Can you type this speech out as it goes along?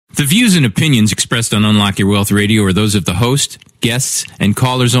The views and opinions expressed on Unlock Your Wealth Radio are those of the host, guests, and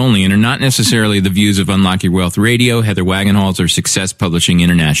callers only and are not necessarily the views of Unlock Your Wealth Radio, Heather Wagenhalson, or Success Publishing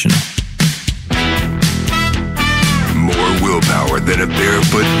International. More willpower than a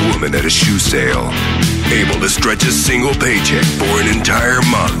barefoot woman at a shoe sale. Able to stretch a single paycheck for an entire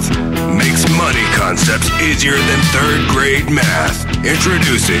month. Makes money concepts easier than third grade math.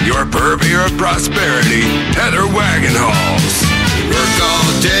 Introducing your purveyor of prosperity, Heather Wagenhalson. Work all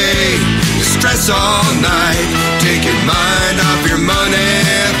day, stress all night. Take your mind off your money,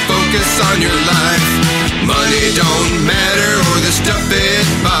 focus on your life. Money don't matter or the stuff it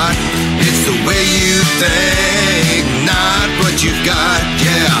bought. It's the way you think, not what you've got,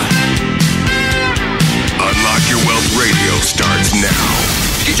 yeah. Unlock Your Wealth Radio starts now.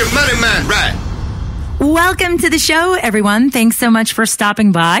 Get your money mind right. Welcome to the show, everyone. Thanks so much for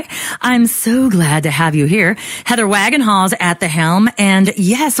stopping by. I'm so glad to have you here. Heather Wagenhalson at the helm. And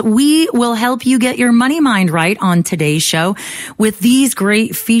yes, we will help you get your money mind right on today's show with these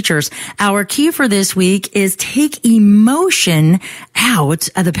great features. Our key for this week is take emotion out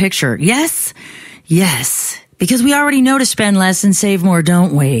of the picture. Yes. Because we already know to spend less and save more,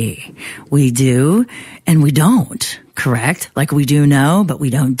 don't we? We do, and we don't. Correct? Like we do know, but we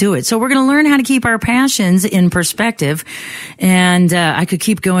don't do it. So we're going to learn how to keep our passions in perspective. And I could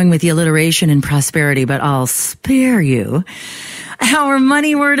keep going with the alliteration and prosperity, but I'll spare you. Our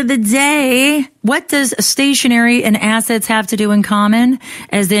money word of the day. What does stationery and assets have to do in common?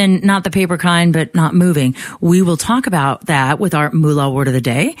 As in, not the paper kind, but not moving. We will talk about that with our moolah word of the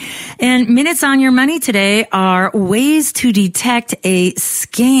day. And minutes on your money today are ways to detect a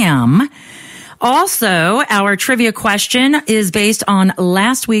scam. Also, our trivia question is based on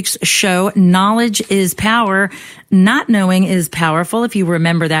last week's show, Knowledge is Power. Not knowing is powerful, if you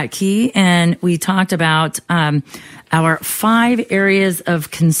remember that key. And we talked about our 5 areas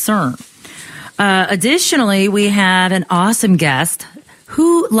of concern. Additionally, we have an awesome guest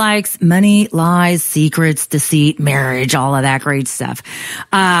who likes money, lies, secrets, deceit, marriage, all of that great stuff.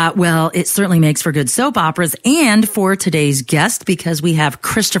 Well, it certainly makes for good soap operas. And for today's guest, because we have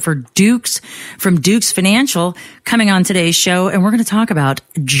Christopher Dukes from Dukes Financial coming on today's show, and we're going to talk about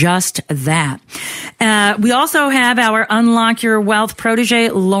just that. We also have our Unlock Your Wealth protege,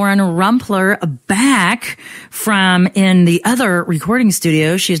 Lauren Rumpler, back from in the other recording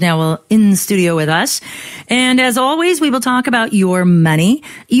studio. She's now in the studio with us. And as always, we will talk about your money,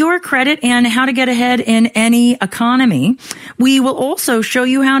 your credit, and how to get ahead in any economy. We will also show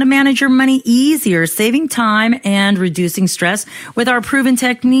you how to manage your money easier, saving time and reducing stress with our proven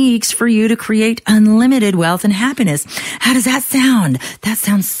techniques for you to create unlimited wealth and happiness. How does that sound? That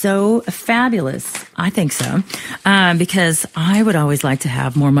sounds so fabulous. I think so. Because I would always like to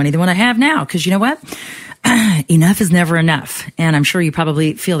have more money than what I have now. Because you know what? Enough is never enough. And I'm sure you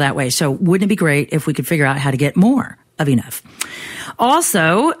probably feel that way. So wouldn't it be great if we could figure out how to get more of enough?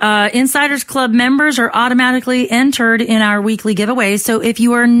 Also, Insiders Club members are automatically entered in our weekly giveaway. So if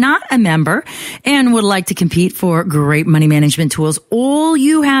you are not a member and would like to compete for great money management tools, all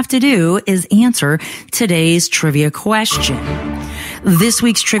you have to do is answer today's trivia question. This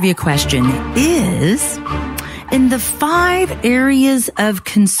week's trivia question is, in the 5 areas of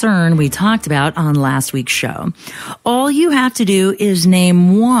concern we talked about on last week's show, all you have to do is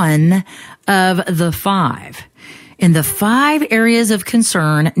name one of the 5. In the 5 areas of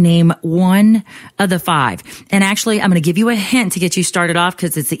concern, name one of the 5. And actually, I'm going to give you a hint to get you started off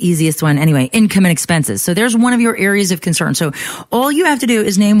because it's the easiest one anyway. Income and expenses. So there's one of your areas of concern. So all you have to do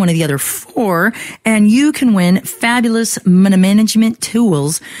is name one of the other 4 and you can win fabulous money management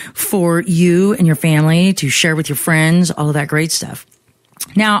tools for you and your family to share with your friends, all of that great stuff.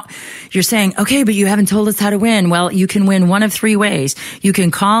 Now, you're saying, okay, but you haven't told us how to win. Well, you can win one of 3 ways. You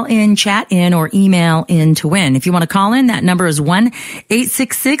can call in, chat in, or email in to win. If you want to call in, that number is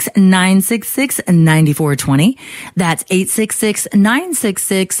 1-866-966-9420. That's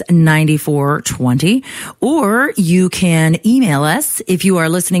 866-966-9420. Or you can email us if you are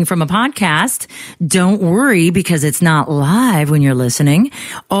listening from a podcast. Don't worry because it's not live when you're listening.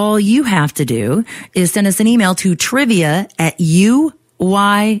 All you have to do is send us an email to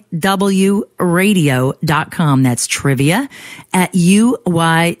trivia@uywradio.com. That's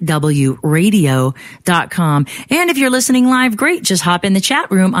trivia@uywradio.com. And if you're listening live, great. Just hop in the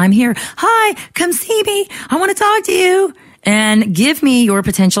chat room. I'm here. Hi, come see me. I want to talk to you. And give me your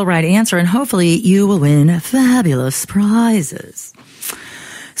potential right answer, and hopefully you will win fabulous prizes.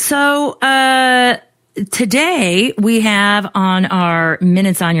 So, today we have on our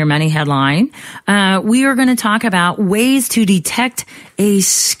Minutes on Your Money headline, we are going to talk about ways to detect a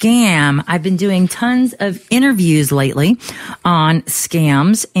scam. I've been doing tons of interviews lately on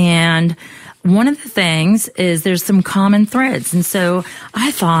scams, and one of the things is there's some common threads. And so I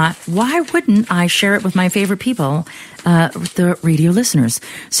thought, why wouldn't I share it with my favorite people, the radio listeners?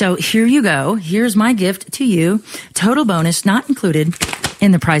 So here you go. Here's my gift to you. Total bonus, not included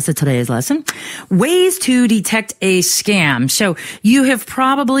in the price of today's lesson. Ways to detect a scam. So you have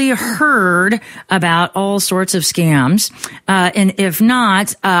probably heard about all sorts of scams. And if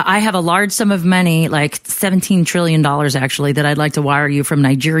not, I have a large sum of money, like $17 trillion actually, that I'd like to wire you from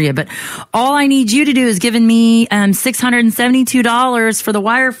Nigeria. But all I need you to do is give me $672 for the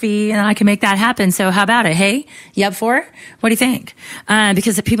wire fee, and I can make that happen. So how about it? Hey, you up for it? What do you think?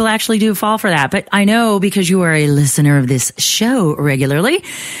 Because people actually do fall for that. But I know, because you are a listener of this show regularly,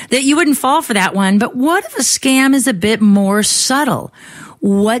 that you wouldn't fall for that one. But what if a scam is a bit more subtle?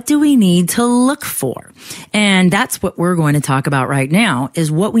 What do we need to look for? And that's what we're going to talk about right now, is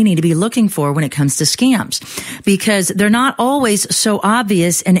what we need to be looking for when it comes to scams, because they're not always so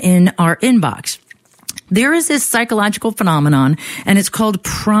obvious and in our inbox. There is this psychological phenomenon, and it's called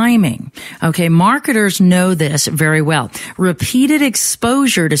priming. Okay, marketers know this very well. Repeated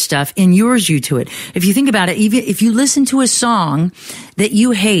exposure to stuff inures you to it. If you think about it, even if you listen to a song that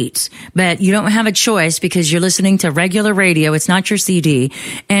you hate, but you don't have a choice because you're listening to regular radio, it's not your CD,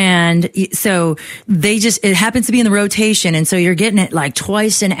 and so it happens to be in the rotation, and so you're getting it like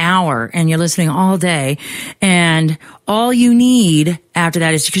twice an hour, and you're listening all day, and all you need after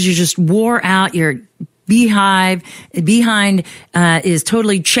that is, because you just wore out your behind is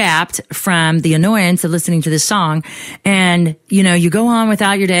totally chapped from the annoyance of listening to this song. And, you go on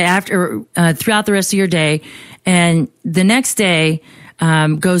without your day throughout the rest of your day. And the next day,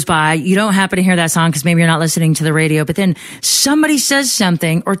 goes by. You don't happen to hear that song because maybe you're not listening to the radio, but then somebody says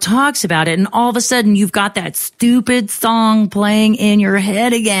something or talks about it, and all of a sudden you've got that stupid song playing in your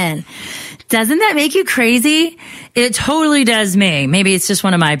head again. Doesn't that make you crazy? It totally does me. Maybe it's just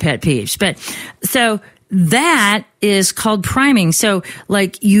one of my pet peeves. But so that is called priming. So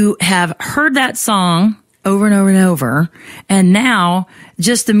like, you have heard that song over and over and over, and now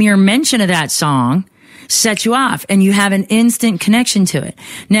just the mere mention of that song sets you off, and you have an instant connection to it.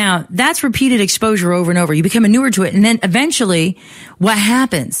 Now, that's repeated exposure over and over. You become inured to it, and then eventually what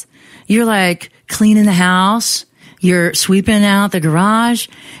happens? You're like cleaning the house, you're sweeping out the garage,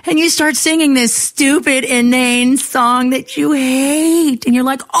 and you start singing this stupid, inane song that you hate. And you're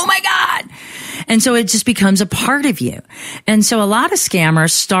like, oh my God. And so it just becomes a part of you. And so a lot of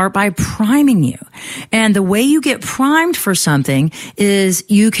scammers start by priming you. And the way you get primed for something is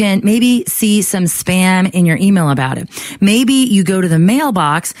you can maybe see some spam in your email about it. Maybe you go to the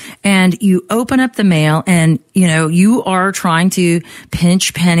mailbox and you open up the mail, and, you are trying to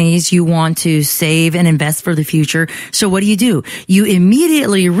pinch pennies. You want to save and invest for the future. So what do? You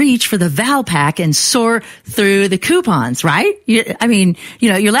immediately reach for the Val Pack and soar through the coupons, right? You're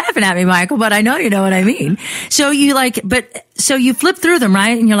laughing at me, Michael, but I know you know what I mean. So so you flip through them,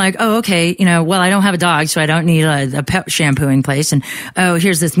 right? And you're like, oh, okay, well, I don't have a dog, so I don't need a pet shampooing place. And, oh,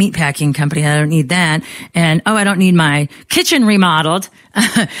 here's this meat packing company. I don't need that. And, oh, I don't need my kitchen remodeled.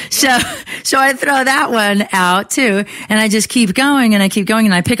 So I throw that one out too. And I just keep going, and I keep going,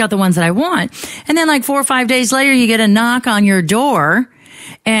 and I pick out the ones that I want. And then like 4 or 5 days later, you get a knock on your door.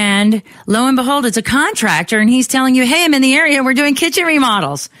 And lo and behold, it's a contractor, and he's telling you, hey, I'm in the area. We're doing kitchen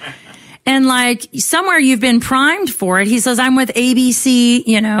remodels. And like somewhere you've been primed for it. He says, I'm with ABC,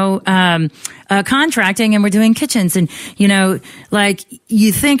 contracting, and we're doing kitchens. And, like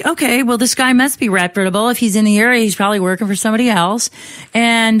you think, okay, well, this guy must be reputable. If he's in the area, he's probably working for somebody else.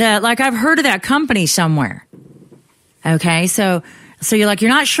 And, like I've heard of that company somewhere. Okay. So you're like,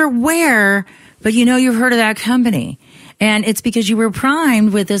 you're not sure where, but you've heard of that company. And it's because you were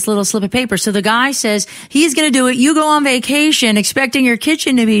primed with this little slip of paper. So the guy says he's going to do it. You go on vacation expecting your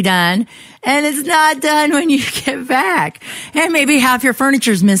kitchen to be done, and it's not done when you get back. And maybe half your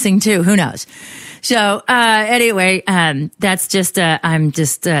furniture's missing too. Who knows? So, anyway, that's just, I'm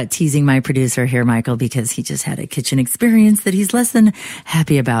just, teasing my producer here, Michael, because he just had a kitchen experience that he's less than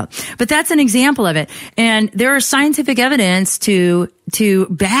happy about. But that's an example of it. And there is scientific evidence to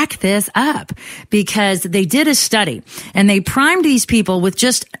back this up, because they did a study and they primed these people with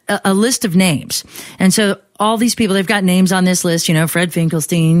just a list of names. And so all these people, they've got names on this list, Fred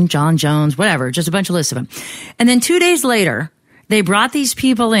Finkelstein, John Jones, whatever, just a bunch of lists of them. And then 2 days later, they brought these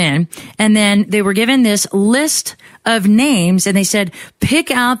people in, and then they were given this list of names, and they said, pick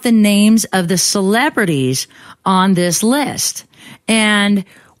out the names of the celebrities on this list. And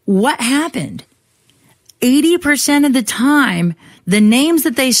what happened? 80% of the time, the names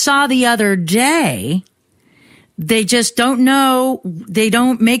that they saw the other day, they just don't know. They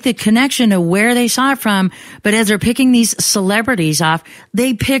don't make the connection to where they saw it from. But as they're picking these celebrities off,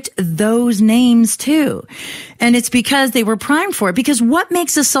 they picked those names too. And it's because they were primed for it. Because what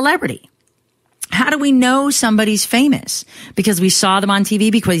makes a celebrity? How do we know somebody's famous? Because we saw them on TV,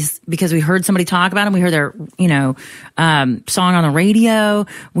 because we heard somebody talk about them. We heard their, song on the radio.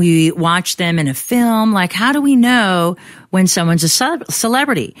 We watched them in a film. Like, how do we know when someone's a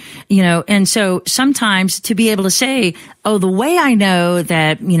celebrity? And so sometimes to be able to say, oh, the way I know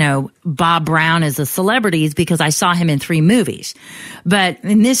that, Bob Brown is a celebrity is because I saw him in 3 movies. But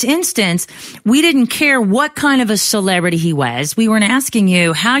in this instance, we didn't care what kind of a celebrity he was. We weren't asking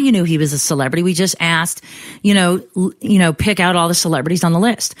you how you knew he was a celebrity. We just asked, pick out all the celebrities on the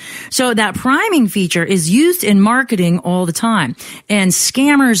list. So that priming feature is used in marketing all the time. And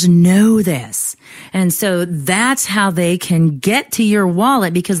scammers know this. And so that's how they can get to your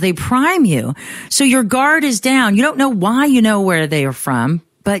wallet, because they prime you. So your guard is down. You don't know why you know where they are from,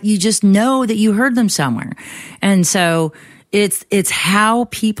 but you just know that you heard them somewhere. And so it's how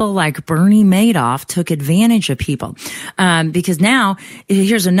people like Bernie Madoff took advantage of people. Because now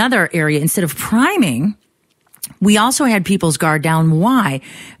here's another area. Instead of priming, we also had people's guard down. Why?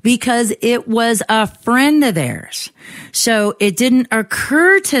 Because it was a friend of theirs. So it didn't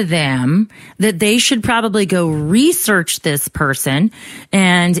occur to them that they should probably go research this person.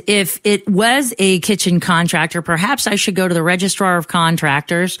 And if it was a kitchen contractor, perhaps I should go to the registrar of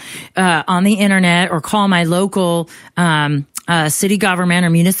contractors on the internet, or call my local city government or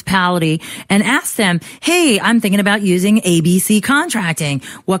municipality and ask them, hey, I'm thinking about using ABC Contracting.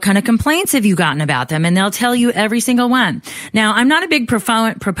 What kind of complaints have you gotten about them? And they'll tell you every single one. Now, I'm not a big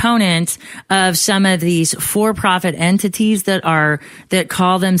proponent of some of these for-profit entities that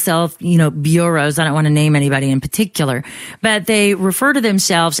call themselves, bureaus. I don't want to name anybody in particular, but they refer to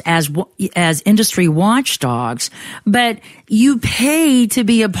themselves as industry watchdogs. But you pay to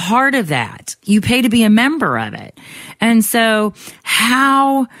be a part of that. You pay to be a member of it. And so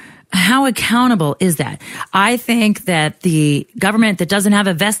how accountable is that? I think that the government that doesn't have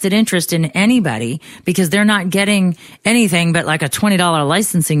a vested interest in anybody, because they're not getting anything but like a $20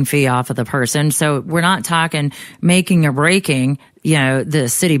 licensing fee off of the person. So we're not talking making or breaking, the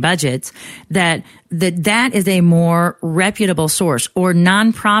city budgets, that is a more reputable source, or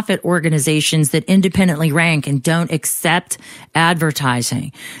nonprofit organizations that independently rank and don't accept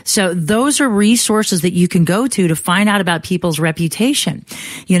advertising. So those are resources that you can go to find out about people's reputation.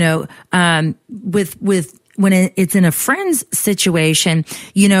 When it's in a friend's situation,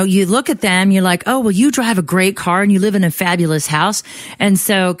 you look at them, you're like, oh, well, you drive a great car and you live in a fabulous house. And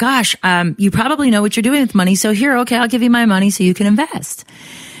so, gosh, you probably know what you're doing with money. So here, okay, I'll give you my money so you can invest.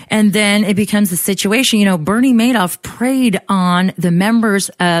 And then it becomes a situation, Bernie Madoff preyed on the members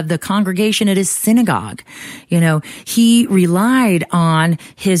of the congregation at his synagogue. He relied on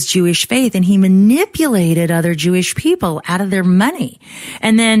his Jewish faith, and he manipulated other Jewish people out of their money.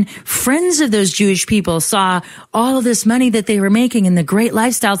 And then friends of those Jewish people saw all of this money that they were making and the great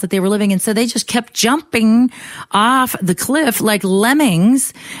lifestyles that they were living. And so they just kept jumping off the cliff like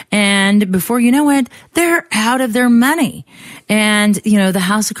lemmings. And before you know it, they're out of their money. And, the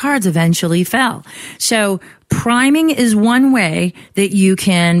house of cards eventually fell. So priming is one way that you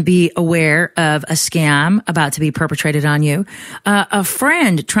can be aware of a scam about to be perpetrated on you. A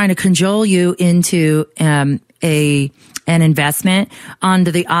friend trying to cajole you into an investment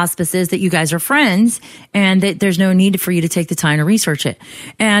under the auspices that you guys are friends and that there's no need for you to take the time to research it.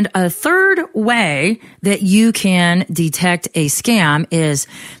 And a third way that you can detect a scam is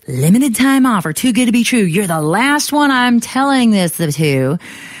limited time offer, too good to be true. You're the last one I'm telling this to.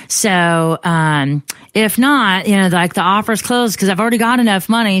 So, if not, like the offer's closed because I've already got enough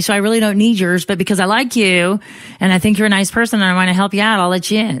money, so I really don't need yours. But because I like you and I think you're a nice person and I want to help you out, I'll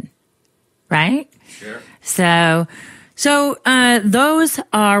let you in. Right? Sure. So those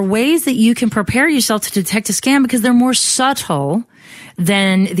are ways that you can prepare yourself to detect a scam because they're more subtle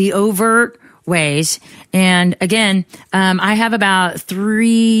than the overt ways. And again, I have about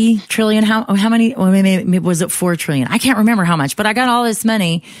 3 trillion. How many? Well, maybe was it 4 trillion? I can't remember how much, but I got all this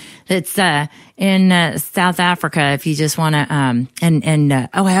money that's in South Africa. If you just want to,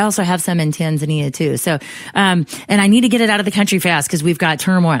 I also have some in Tanzania too. So, and I need to get it out of the country fast because we've got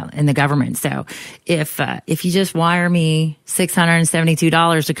turmoil in the government. So, if you just wire me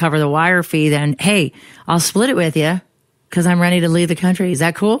 $672 to cover the wire fee, then hey, I'll split it with you because I'm ready to leave the country. Is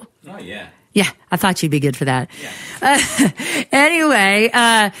that cool? Oh yeah. Yeah, I thought you'd be good for that. Yeah. Anyway,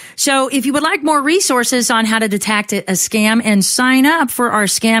 so if you would like more resources on how to detect a scam and sign up for our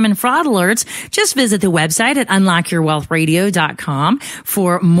scam and fraud alerts, just visit the website at unlockyourwealthradio.com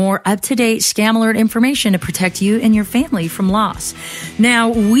for more up-to-date scam alert information to protect you and your family from loss. Now,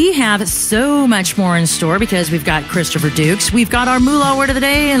 we have so much more in store because we've got Christopher Dukes, we've got our Moolah Word of the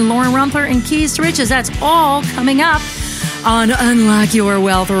Day, and Lauren Rumpler and Keys to Riches. That's all coming up on Unlock Your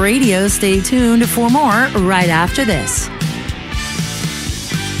Wealth Radio. Stay tuned for more right after this.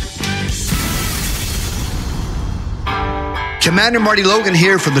 Commander Marty Logan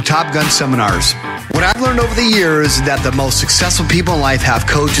here from the Top Gun Seminars. What I've learned over the years is that the most successful people in life have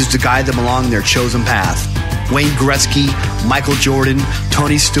coaches to guide them along their chosen path. Wayne Gretzky, Michael Jordan,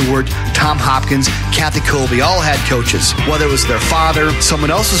 Tony Stewart, Tom Hopkins, Kathy Colby all had coaches. Whether it was their father, someone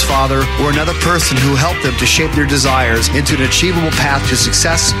else's father, or another person who helped them to shape their desires into an achievable path to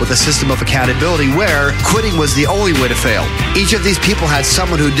success with a system of accountability where quitting was the only way to fail. Each of these people had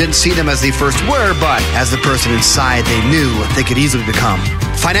someone who didn't see them as they first were, but as the person inside they knew they could easily become.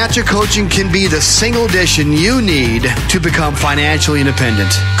 Financial coaching can be the single addition you need to become financially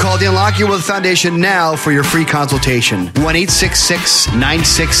independent. Call the Unlock Your Wealth Foundation now for your free consultation.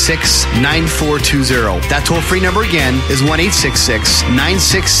 1-866-966-9420. That toll-free number again is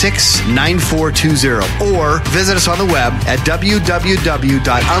 1-866-966-9420. Or visit us on the web at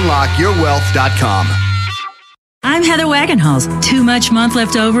www.unlockyourwealth.com. I'm Heather Wagenhalson. Too much month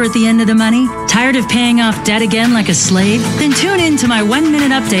left over at the end of the money? Tired of paying off debt again like a slave? Then tune in to my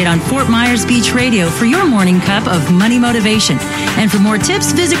 1-minute update on Fort Myers Beach Radio for your morning cup of money motivation. And for more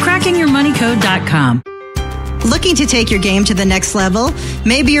tips, visit crackingyourmoneycode.com. Looking to take your game to the next level?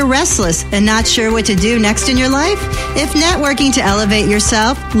 Maybe you're restless and not sure what to do next in your life? If networking to elevate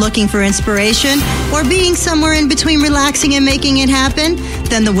yourself, looking for inspiration, or being somewhere in between relaxing and making it happen,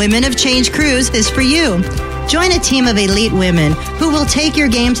 then the Women of Change Cruise is for you. Join a team of elite women who will take your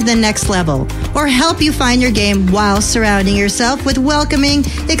game to the next level or help you find your game while surrounding yourself with welcoming,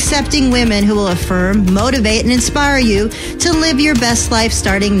 accepting women who will affirm, motivate, and inspire you to live your best life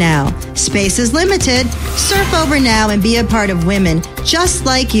starting now. Space is limited. Surf over now and be a part of women just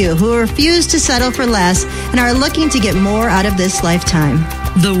like you who refuse to settle for less and are looking to get more out of this lifetime.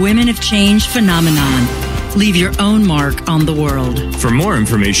 The Women of Change phenomenon. Leave your own mark on the world. For more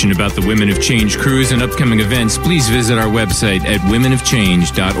information about the Women of Change cruise and upcoming events, please visit our website at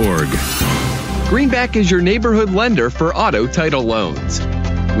womenofchange.org. Greenback is your neighborhood lender for auto title loans.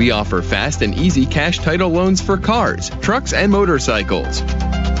 We offer fast and easy cash title loans for cars, trucks, and motorcycles.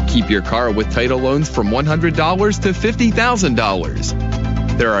 Keep your car with title loans from $100 to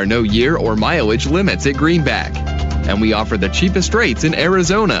 $50,000. There are no year or mileage limits at Greenback, and we offer the cheapest rates in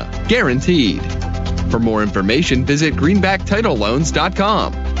Arizona, guaranteed. For more information, visit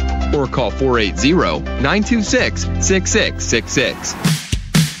greenbacktitleloans.com or call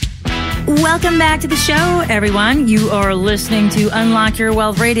 480-926-6666. Welcome back to the show, everyone. You are listening to Unlock Your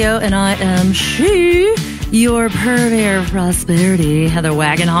Wealth Radio, and I am your purveyor of prosperity, Heather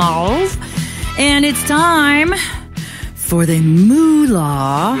Wagenhalson. And it's time for the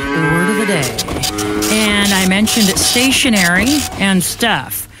Moolah Word of the Day. And I mentioned stationery and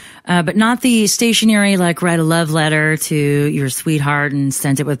stuff. But not the stationery like write a love letter to your sweetheart and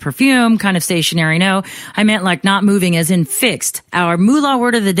scent it with perfume kind of stationery. No, I meant like not moving as in fixed. Our Moolah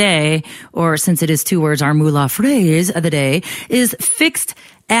Word of the Day, or since it is two words, our Moolah phrase of the day is fixed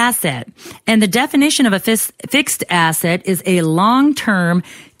asset. And the definition of a fixed asset is a long-term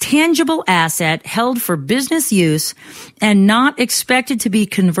tangible asset held for business use and not expected to be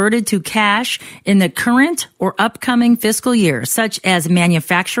converted to cash in the current or upcoming fiscal year, such as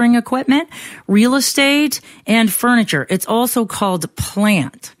manufacturing equipment, real estate, and furniture. It's also called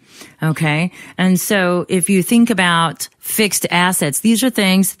plant. Okay. And so if you think about fixed assets, these are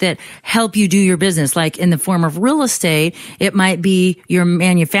things that help you do your business. Like in the form of real estate, it might be your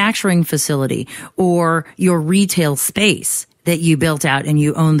manufacturing facility or your retail space that you built out and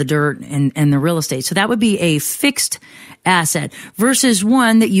you own the dirt and the real estate. So that would be a fixed asset versus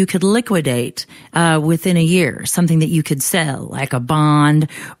one that you could liquidate within a year, something that you could sell, like a bond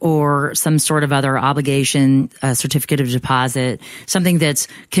or some sort of other obligation, a certificate of deposit, something that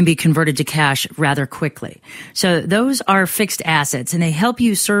can be converted to cash rather quickly. So those are fixed assets, and they help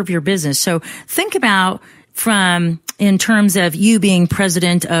you serve your business. So think about in terms of you being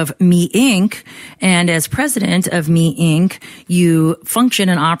president of Me Inc. And as president of Me Inc., you function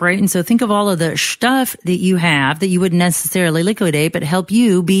and operate. And so think of all of the stuff that you have that you wouldn't necessarily liquidate, but help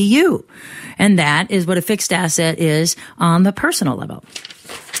you be you. And that is what a fixed asset is on the personal level.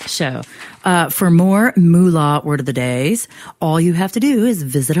 So, for more moolah word of the days, all you have to do is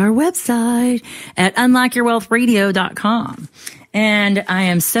visit our website at unlockyourwealthradio.com. And I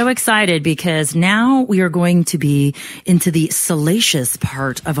am so excited because now we are going to be into the salacious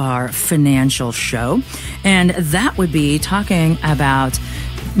part of our financial show. And that would be talking about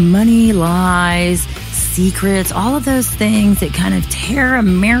money, lies, secrets, all of those things that kind of tear a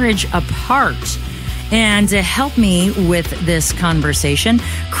marriage apart. And to help me with this conversation,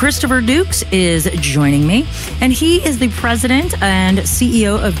 Christopher Dukes is joining me, and he is the president and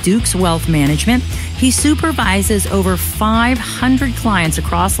CEO of Dukes Wealth Management. He supervises over 500 clients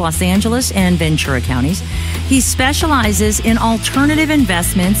across Los Angeles and Ventura counties. He specializes in alternative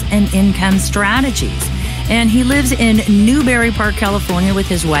investments and income strategies. And he lives in Newbury Park, California with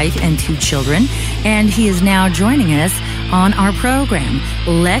his wife and 2 children. And he is now joining us on our program.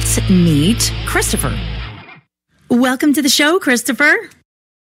 Let's meet Christopher. Welcome to the show, Christopher.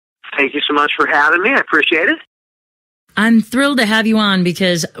 Thank you so much for having me. I appreciate it. I'm thrilled to have you on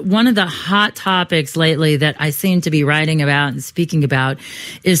because one of the hot topics lately that I seem to be writing about and speaking about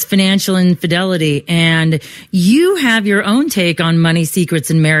is financial infidelity. And you have your own take on money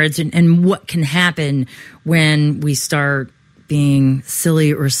secrets in marriage and what can happen when we start being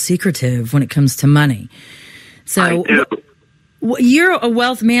silly or secretive when it comes to money. So you're a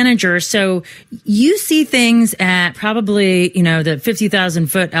wealth manager, so you see things at probably, the 50,000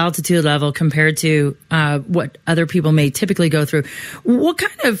 foot altitude level compared to what other people may typically go through. What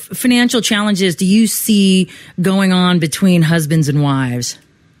kind of financial challenges do you see going on between husbands and wives?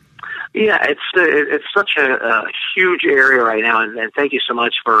 Yeah, it's such a huge area right now, and thank you so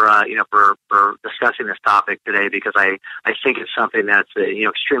much for discussing this topic today, because I think it's something that's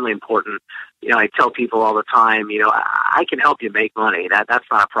extremely important. I tell people all the time, I can help you make money. That's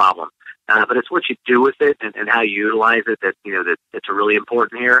not a problem, but it's what you do with it and how you utilize it that's really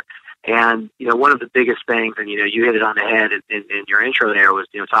important here. And one of the biggest things, and you hit it on the head in your intro there, was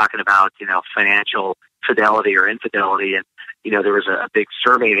talking about financial fidelity or infidelity. And there was a big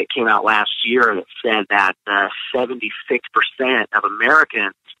survey that came out last year that said that 76% of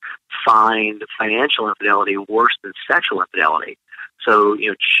Americans find financial infidelity worse than sexual infidelity. So,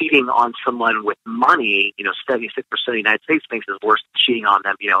 cheating on someone with money, 76% of the United States thinks is worse than cheating on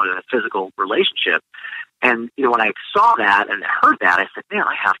them, in a physical relationship. And, when I saw that and heard that, I said, man,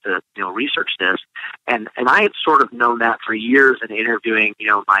 I have to, research this. And I had sort of known that for years in interviewing,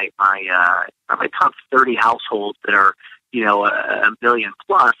 my top 30 households that are, a million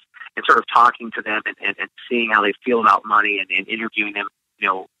plus, and sort of talking to them and seeing how they feel about money and interviewing them,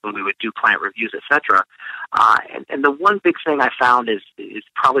 when we would do client reviews, et cetera. And the one big thing I found is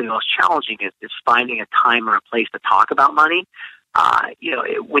probably the most challenging is finding a time or a place to talk about money.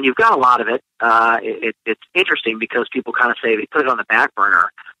 When you've got a lot of it, it's interesting because people kind of say they put it on the back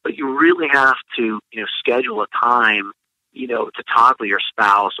burner, but you really have to, schedule a time, to talk with your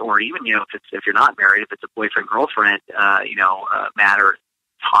spouse, or even, if you're not married, if it's a boyfriend, girlfriend, matter,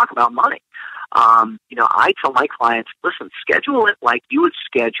 talk about money. I tell my clients, listen, schedule it like you would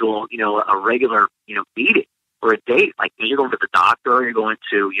schedule, a regular, meeting or a date. Like you're going to the doctor, or you're going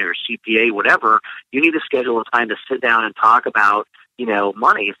to your CPA, whatever. You need to schedule a time to sit down and talk about,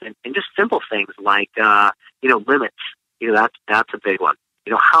 money and just simple things like, limits. That's a big one.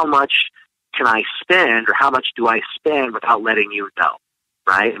 How much can I spend, or how much do I spend without letting you know,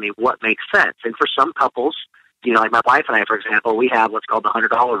 right? I mean, what makes sense? And for some couples, like my wife and I, for example, we have what's called the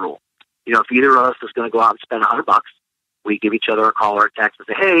 $100 rule. If either of us is going to go out and spend $100, we give each other a call or a text and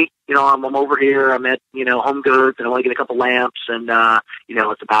say, hey, I'm over here. I'm at, Home Goods, and I want to get a couple lamps, and,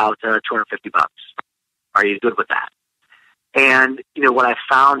 it's about $250. Are you good with that? And, what I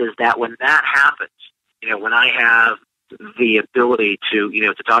found is that when that happens, when I have the ability to,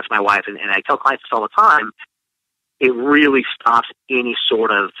 to talk to my wife, and I tell clients this all the time, it really stops any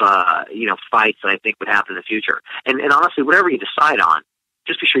sort of, fights that I think would happen in the future. And honestly, whatever you decide on,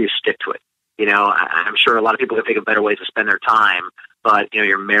 just be sure you stick to it. I'm sure a lot of people can think of better ways to spend their time, but,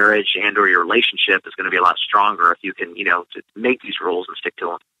 your marriage and or your relationship is going to be a lot stronger if you can, to make these rules and stick to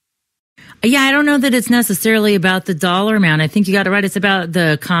them. Yeah, I don't know that it's necessarily about the dollar amount. I think you got it right. It's about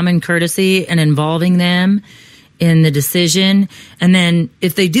the common courtesy and involving them in the decision. And then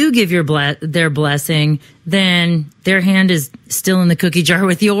if they do give their blessing, then their hand is still in the cookie jar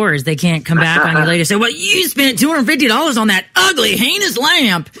with yours. They can't come back on you later and say, well, you spent $250 on that ugly, heinous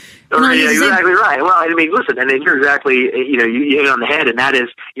lamp. Yeah, you're exactly right. Well, I mean, listen, and then you're exactly, you hit it on the head, and that is,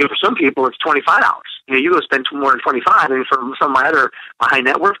 for some people, it's $25. You go spend more than $25. I mean, for some of my other high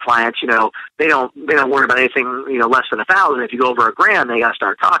net worth clients, they don't worry about anything, less than $1,000. If you go over $1,000, they got to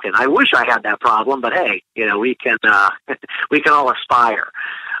start talking. I wish I had that problem, but hey, we can all aspire.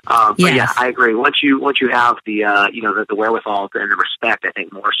 But yeah, I agree. Once you have the the wherewithal and the respect, I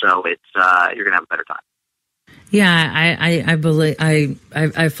think more so, it's you're gonna have a better time. Yeah, I believe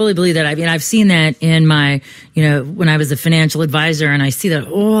I fully believe that. I mean, I've seen that in my, when I was a financial advisor, and I see that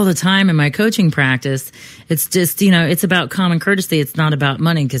all the time in my coaching practice. It's just, it's about common courtesy. It's not about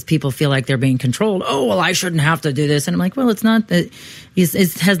money, because people feel like they're being controlled. Oh, well, I shouldn't have to do this. And I'm like, well, it's not that.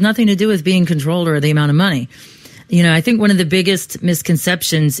 It has nothing to do with being controlled or the amount of money. I think one of the biggest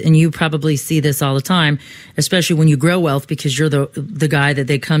misconceptions, and you probably see this all the time, especially when you grow wealth, because you're the guy that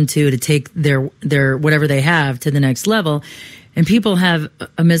they come to take their whatever they have to the next level. And people have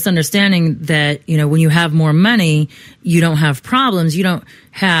a misunderstanding that, when you have more money, you don't have problems. You don't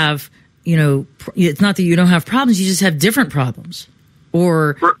have, it's not that you don't have problems. You just have different problems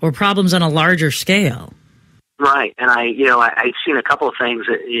or problems on a larger scale. Right, and I've seen a couple of things.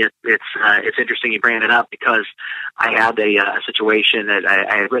 It's interesting you bring it up, because I had a situation that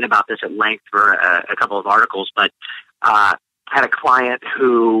I had written about this at length for a couple of articles, but I had a client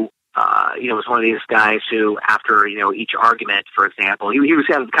who was one of these guys who, after each argument, for example, he was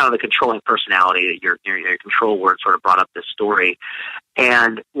having kind of the controlling personality. Your control word sort of brought up this story,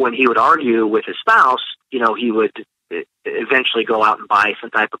 and when he would argue with his spouse, he would eventually go out and buy some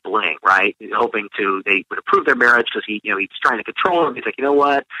type of bling, right? Hoping they would approve their marriage, because he's trying to control him. He's like, you know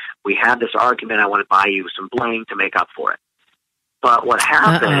what? We had this argument. I want to buy you some bling to make up for it. But what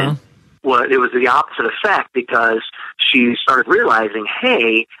happened was it was the opposite effect, because she started realizing,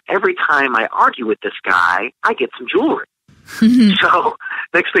 hey, every time I argue with this guy, I get some jewelry. So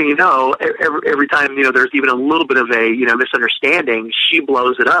next thing you know, every time there's even a little bit of a misunderstanding, she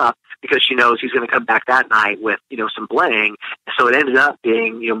blows it up, because she knows he's going to come back that night with some bling. So it ended up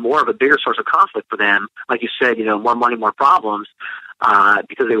being more of a bigger source of conflict for them. Like you said, more money, more problems,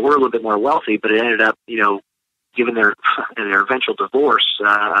 because they were a little bit more wealthy. But it ended up giving their eventual divorce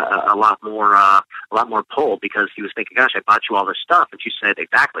a lot more pull, because he was thinking, gosh, I bought you all this stuff, and she said,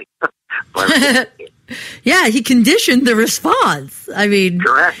 exactly. Yeah, he conditioned the response. I mean,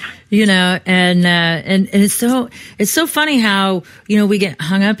 correct. And it's so funny how we get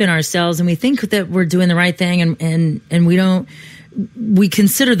hung up in ourselves, and we think that we're doing the right thing, and we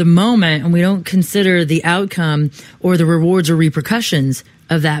consider the moment, and we don't consider the outcome or the rewards or repercussions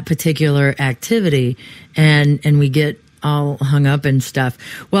of that particular activity, and we get all hung up and stuff.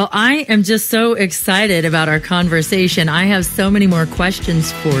 Well, I am just so excited about our conversation. I have so many more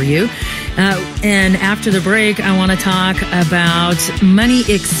questions for you. And after the break, I want to talk about money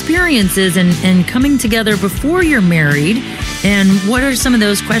experiences and coming together before you're married. And what are some of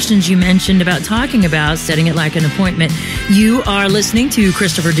those questions you mentioned about talking about, setting it like an appointment? You are listening to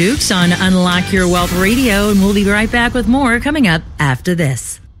Christopher Dukes on Unlock Your Wealth Radio, and we'll be right back with more coming up after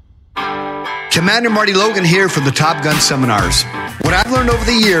this. Commander Marty Logan here from the Top Gun Seminars. What I've learned over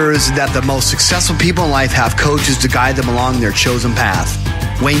the years is that the most successful people in life have coaches to guide them along their chosen path.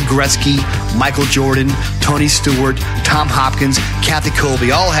 Wayne Gretzky, Michael Jordan, Tony Stewart, Tom Hopkins, Kathy Colby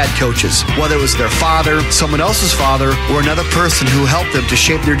all had coaches. Whether it was their father, someone else's father, or another person who helped them to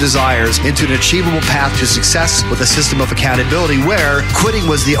shape their desires into an achievable path to success with a system of accountability where quitting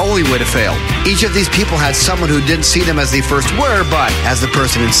was the only way to fail. Each of these people had someone who didn't see them as they first were, but as the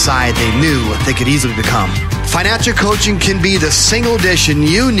person inside they knew they could easily become. Financial coaching can be the single addition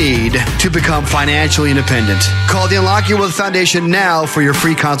you need to become financially independent. Call the Unlock Your Wealth Foundation now for your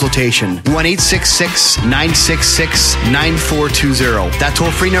free consultation. 1-866-966-9420. That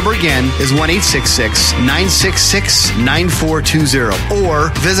toll-free number again is 1-866-966-9420. Or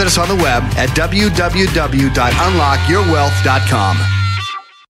visit us on the web at www.unlockyourwealth.com.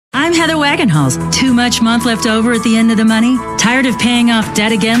 I'm Heather Wagenhalson. Too much month left over at the end of the money? Tired of paying off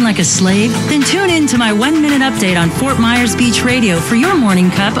debt again like a slave? Then tune in to my 1-minute update on Fort Myers Beach Radio for your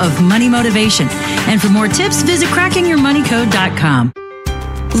morning cup of money motivation. And for more tips, visit crackingyourmoneycode.com.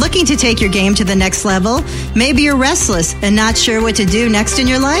 Looking to take your game to the next level? Maybe you're restless and not sure what to do next in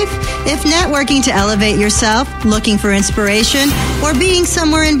your life? If networking to elevate yourself, looking for inspiration, or being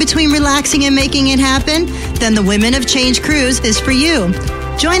somewhere in between relaxing and making it happen, then the Women of Change Cruise is for you.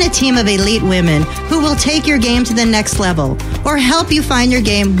 Join a team of elite women who will take your game to the next level or help you find your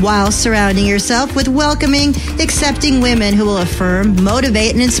game while surrounding yourself with welcoming, accepting women who will affirm,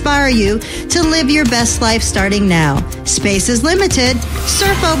 motivate, and inspire you to live your best life starting now. Space is limited.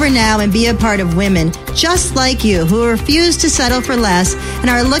 Surf over now and be a part of women just like you who refuse to settle for less and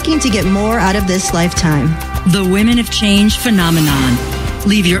are looking to get more out of this lifetime. The Women of Change phenomenon.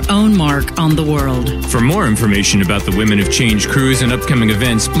 Leave your own mark on the world. For more information about the Women of Change Cruise and upcoming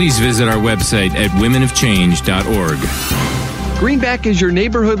events, please visit our website at womenofchange.org. Greenback is your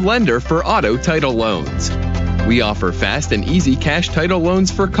neighborhood lender for auto title loans. We offer fast and easy cash title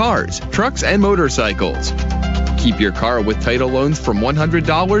loans for cars, trucks, and motorcycles. Keep your car with title loans from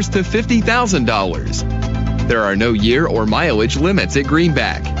 $100 to $50,000. There are no year or mileage limits at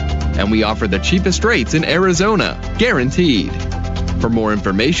Greenback. And we offer the cheapest rates in Arizona, guaranteed. For more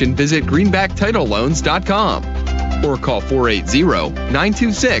information, visit greenbacktitleloans.com or call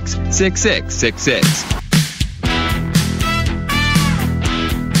 480-926-6666.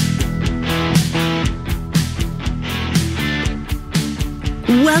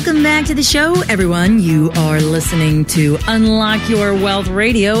 Welcome back to the show, everyone. You are listening to Unlock Your Wealth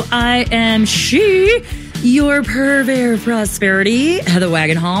Radio. I am your purveyor of prosperity, Heather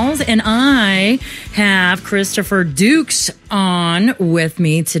Wagenhalson, and I have Christopher Dukes on with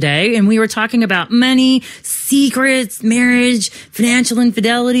me today. And we were talking about money, secrets, marriage, financial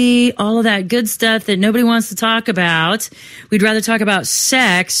infidelity, all of that good stuff that nobody wants to talk about. We'd rather talk about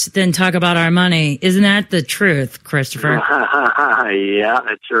sex than talk about our money. Isn't that the truth, Christopher? Yeah,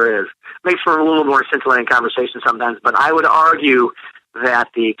 it sure is. Makes for a little more scintillating conversation sometimes, but I would argue that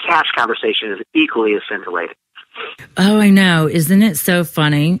the cash conversation is equally as scintillating. Oh, I know. Isn't it so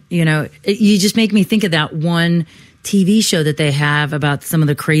funny? You know, you just make me think of that one TV show that they have about some of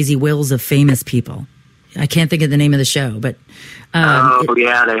the crazy wills of famous people. I can't think of the name of the show, but...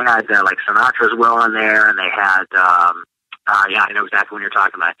 yeah, they had like Sinatra's will on there, and they had... yeah, I know exactly what you're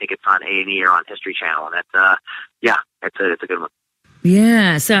talking about. I think it's on A&E or on History Channel, and it's a good one.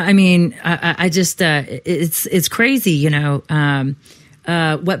 Yeah, so I mean, I just it's crazy, you know,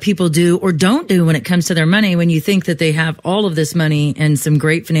 what people do or don't do when it comes to their money. When you think that they have all of this money and some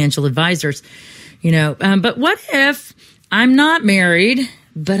great financial advisors, you know. But what if I'm not married,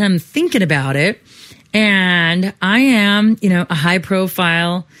 but I'm thinking about it, and I am, you know, a high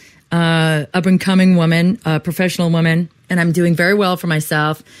profile, up and coming woman, a professional woman, and I'm doing very well for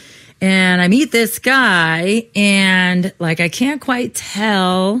myself. And I meet this guy, and like I can't quite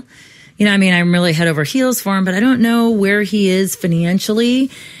tell, you know, I mean, I'm really head over heels for him, but I don't know where he is financially.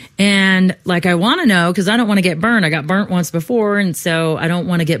 And like I want to know because I don't want to get burned. I got burnt once before, and so I don't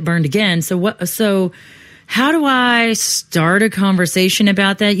want to get burned again. So how do I start a conversation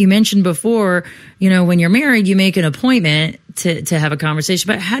about that? You mentioned before, you know, when you're married, you make an appointment to have a conversation,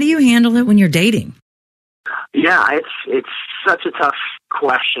 but how do you handle it when you're dating? Yeah, it's such a tough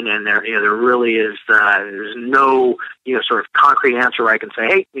question, and there really is there's no sort of concrete answer where I can say,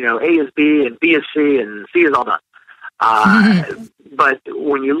 hey, A is B and B is C and C is all done. But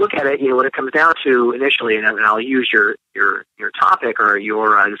when you look at it, what it comes down to initially, and I'll use your topic or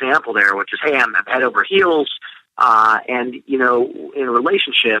your example there, which is, hey, I'm head over heels, and in a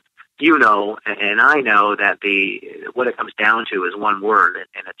relationship, and I know that what it comes down to is one word,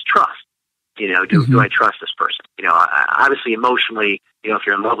 and it's trust. Do I trust this person? Obviously emotionally, if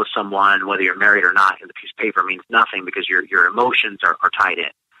you're in love with someone, whether you're married or not, the piece of paper means nothing because your emotions are tied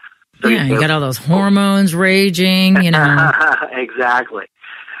in. So yeah, you got all those hormones raging, Exactly.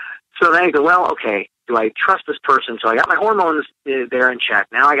 So then you go, well, okay, do I trust this person? So I got my hormones there in check.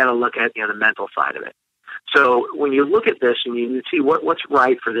 Now I got to look at, the mental side of it. So when you look at this and you see what's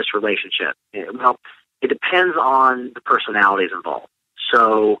right for this relationship, well, it depends on the personalities involved.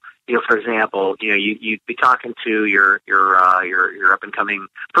 So, for example, you'd be talking to your up and coming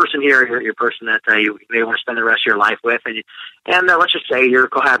person here, your person that they want to spend the rest of your life with, and let's just say you're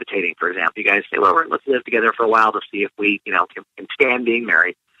cohabitating, for example. You guys say, well, let's live together for a while to see if we can stand being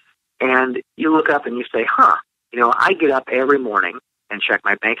married. And you look up and you say, I get up every morning and check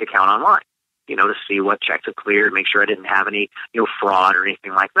my bank account online, to see what checks have cleared, make sure I didn't have any fraud or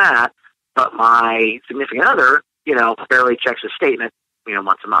anything like that. But my significant other, barely checks his statement,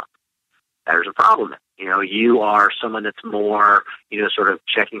 once a month. There's a problem. You are someone that's more, sort of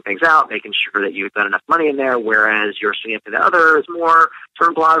checking things out, making sure that you've got enough money in there, whereas your significant other is more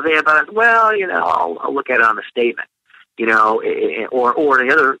sort of blasé about it. Well, I'll look at it on the statement, or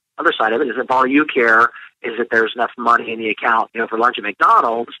the other side of it is if all you care is that there's enough money in the account, for lunch at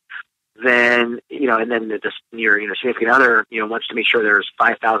McDonald's, then, and then your significant other, wants to make sure there's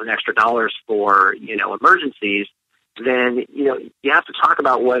 $5,000 extra for, emergencies. Then, you have to talk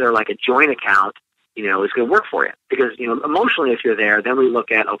about whether like a joint account, is going to work for you. Because, emotionally, if you're there, then we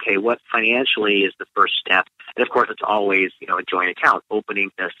look at, okay, what financially is the first step? And of course, it's always, a joint account, opening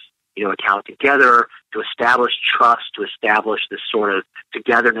this, account together to establish trust, to establish this sort of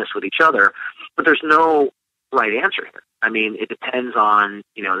togetherness with each other. But there's no right answer here. I mean, it depends on,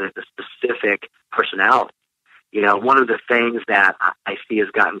 the specific personality. One of the things that I see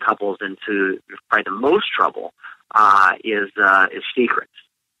has gotten couples into probably the most trouble is secrets.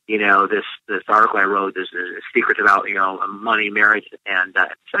 This article I wrote is secrets about money, marriage, and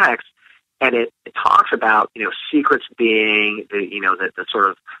sex. And it talks about, secrets being the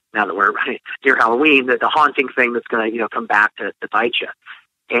sort of, now that we're near Halloween, the haunting thing that's going to, come back to bite you.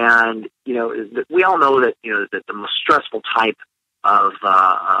 And, we all know that, that the most stressful type of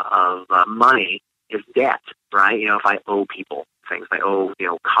money is debt, right? If I owe people things, I owe,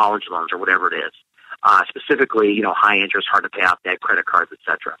 college loans or whatever it is, specifically, high interest, hard to pay off debt, credit cards,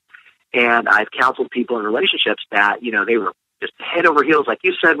 etc. And I've counseled people in relationships that, they were just head over heels, like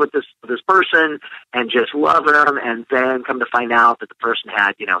you said, with this person, and just love them, and then come to find out that the person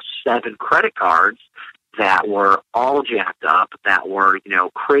had, 7 credit cards that were all jacked up, that were,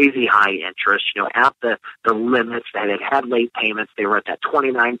 crazy high interest, at the limits, that had late payments. They were at that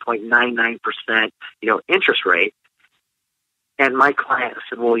 29.99%, interest rate. And my client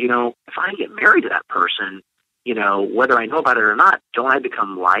said, well, if I get married to that person, whether I know about it or not, don't I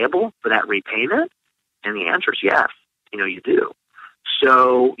become liable for that repayment? And the answer is yes. You do.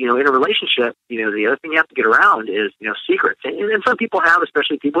 So, in a relationship, the other thing you have to get around is, secrets. And some people have,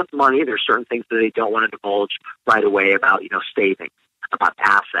 especially people with money, there's certain things that they don't want to divulge right away about, savings, about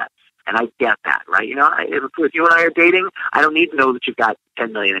assets. And I get that, right? If you and I are dating, I don't need to know that you've got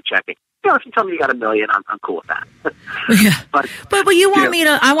 $10 million in checking. If you tell me you got $1 million, I'm cool with that. Yeah. But you want me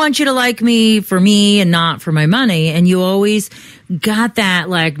to, I want you to like me for me and not for my money. And you always got that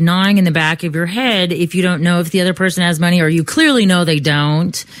like gnawing in the back of your head if you don't know if the other person has money, or you clearly know they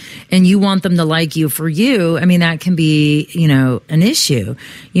don't, and you want them to like you for you. I mean, that can be, an issue,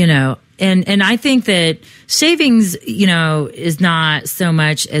 And I think that savings, is not so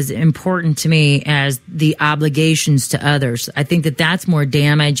much as important to me as the obligations to others. I think that that's more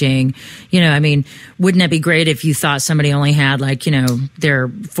damaging. Wouldn't it be great if you thought somebody only had their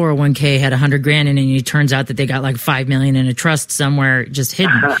 401k had $100,000 in it, and it turns out that they got like $5 million in a trust somewhere just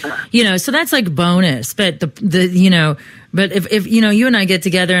hidden, so that's like bonus. But but if you and I get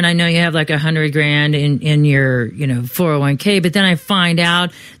together and I know you have like $100,000 in your, 401k, but then I find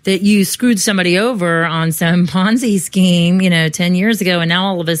out that you screwed somebody over on some Ponzi scheme, 10 years ago. And now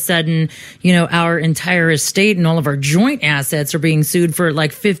all of a sudden, our entire estate and all of our joint assets are being sued for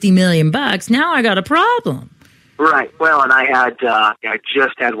like $50 million. Now I got a problem. Right. Well, and I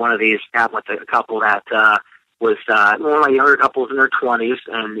just had one of these happen with a couple that, was one of my younger couples in their 20s,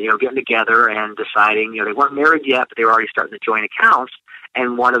 and getting together and deciding, they weren't married yet, but they were already starting to join accounts.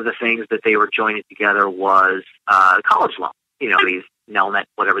 And one of the things that they were joining together was college loan. These Nelnet,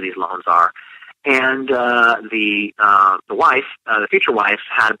 whatever these loans are. And the wife, the future wife,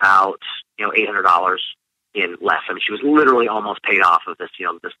 had about $800 in less. I mean, she was literally almost paid off of this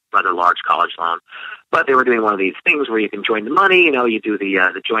this rather large college loan. But they were doing one of these things where you can join the money, you do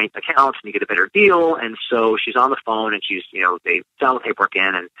the joint accounts and you get a better deal. And so she's on the phone and she's, they sell the paperwork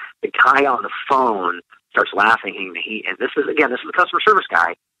in, and the guy on the phone starts laughing. And this is the customer service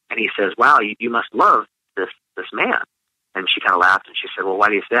guy. And he says, wow, you must love this man. And she kind of laughed and she said, well, why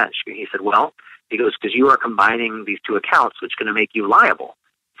do you say that? He said, well, he goes, because you are combining these two accounts, which is going to make you liable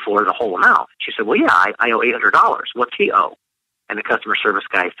for the whole amount. She said, well, yeah, I owe $800. What's he owe? And the customer service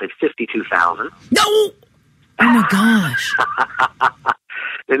guy said $52,000. No! Oh my gosh.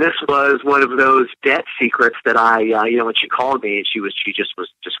 And this was one of those debt secrets that I, when she called me, and she just was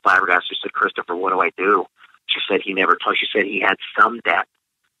flabbergasted. She said, Christopher, what do I do? She said he never told. She said he had some debt.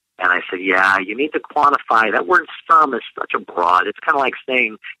 And I said, yeah, you need to quantify. That word some is such a broad. It's kind of like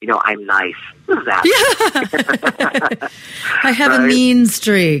saying, I'm nice. What is that? Yeah. I have a mean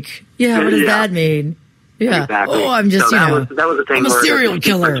streak. Yeah, what does that mean? Yeah. Exactly. Oh, I'm just, that was the thing. I'm a serial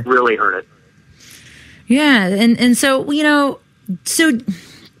killer. Really hurt it. Yeah. And so,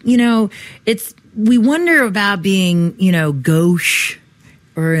 it's, we wonder about being, gauche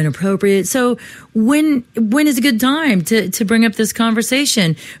or inappropriate. So when is a good time to bring up this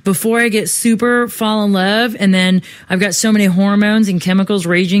conversation? Before I get super fall in love, and then I've got so many hormones and chemicals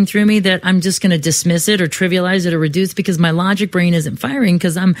raging through me that I'm just going to dismiss it or trivialize it or reduce because my logic brain isn't firing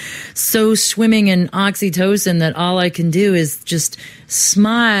because I'm so swimming in oxytocin that all I can do is just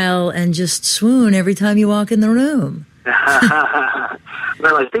smile and just swoon every time you walk in the room.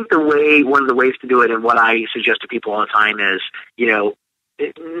 Well, I think one of the ways to do it, and what I suggest to people all the time is,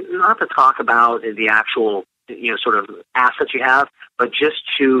 not to talk about the actual, sort of assets you have, but just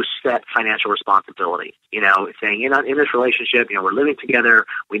to set financial responsibility. Saying, in this relationship, we're living together.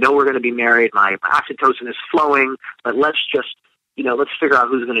 We know we're going to be married. My oxytocin is flowing, but let's just, let's figure out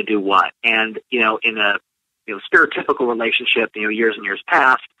who's going to do what. And, in a stereotypical relationship, years and years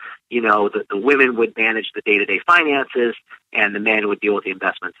past, the women would manage the day-to-day finances and the men would deal with the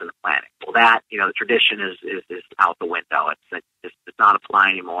investments and the planning. Well, that, the tradition is out the window. It's not apply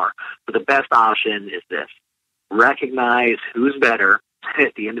anymore. But the best option is this: recognize who's better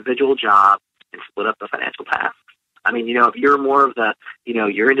the individual job and split up the financial tasks. I mean, if you're more of the,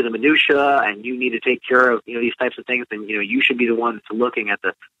 you're into the minutia and you need to take care of, these types of things, then, you should be the one that's looking at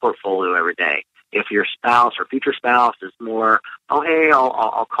the portfolio every day. If your spouse or future spouse is more, oh, hey,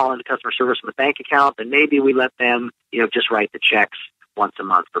 I'll call into customer service with a bank account, then maybe we let them, just write the checks once a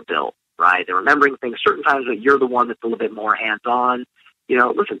month for bills, right? They're remembering things certain times that you're the one that's a little bit more hands-on.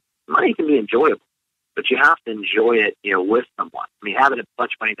 Listen, money can be enjoyable, but you have to enjoy it, with someone. I mean, having a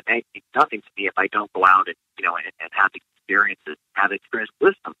bunch of money in the bank means nothing to me if I don't go out and, and have experience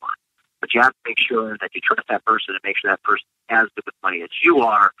with someone. But you have to make sure that you trust that person and make sure that person has as good with money as you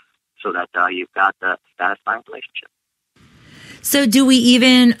are, so that you've got the satisfying relationship. So do we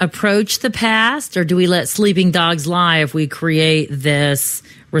even approach the past, or do we let sleeping dogs lie if we create this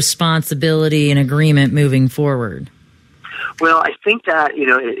responsibility and agreement moving forward? Well, I think that,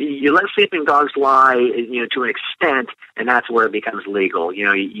 you let sleeping dogs lie, to an extent, and that's where it becomes legal.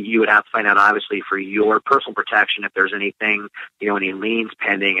 You would have to find out, obviously, for your personal protection, if there's anything, any liens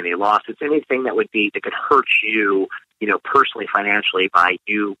pending, any lawsuits, anything that could hurt you, personally, financially, by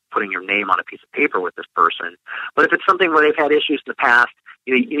you putting your name on a piece of paper with this person. But if it's something where they've had issues in the past,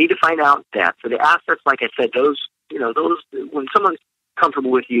 you need to find out that. So the assets, like I said, those, when someone's comfortable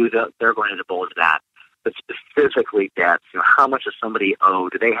with you, they're going to divulge that. But specifically debts, how much does somebody owe?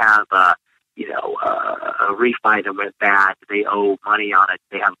 Do they have, a refi that went bad? Do they owe money on it?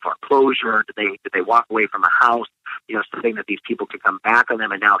 Do they have foreclosure? Did they walk away from a house? Something that these people can come back on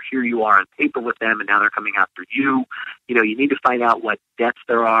them, and now here you are on paper with them, and now they're coming after you. You need to find out what debts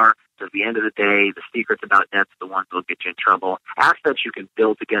there are. So at the end of the day, the secrets about debts are the ones that will get you in trouble. Assets you can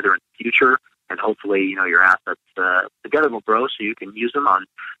build together in the future, and hopefully, your assets together will grow so you can use them on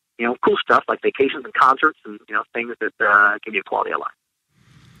cool stuff like vacations and concerts and, things that give you quality of life.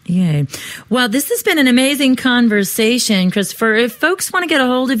 Yeah. Well, this has been an amazing conversation, Christopher. If folks want to get a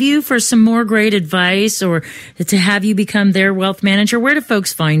hold of you for some more great advice or to have you become their wealth manager, where do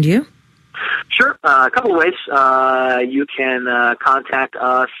folks find you? Sure. A couple of ways. You can contact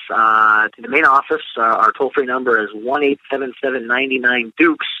us to the main office. Our toll-free number is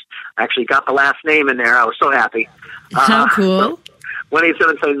 1-877-99-DUKES. I actually got the last name in there. I was so happy. How cool.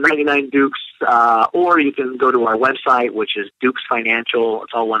 1-877-99-DUKES, or you can go to our website, which is Dukes Financial.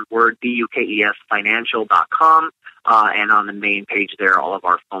 It's all one word, DUKES Financial.com. And on the main page there, all of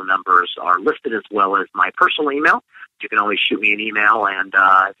our phone numbers are listed, as well as my personal email. You can always shoot me an email, and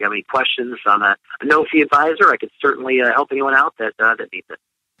if you have any questions, I'm a no-fee advisor. I could certainly help anyone out that needs it.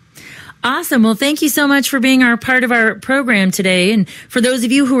 Awesome. Well, thank you so much for being part of our program today. And for those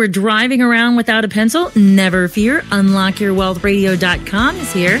of you who are driving around without a pencil, never fear. UnlockYourWealthRadio.com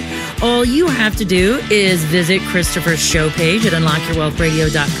is here. All you have to do is visit Christopher's show page at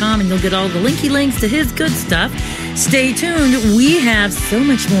UnlockYourWealthRadio.com, and you'll get all the links to his good stuff. Stay tuned. We have so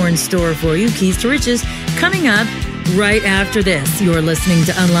much more in store for you. Keys to Riches coming up right after this. You're listening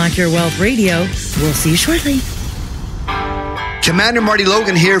to Unlock Your Wealth Radio. We'll see you shortly. Commander Marty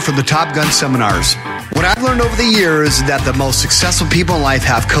Logan here from the Top Gun Seminars. What I've learned over the years is that the most successful people in life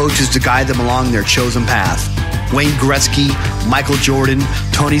have coaches to guide them along their chosen path. Wayne Gretzky, Michael Jordan,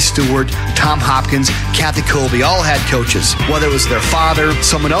 Tony Stewart, Tom Hopkins, Kathy Colby all had coaches. Whether it was their father,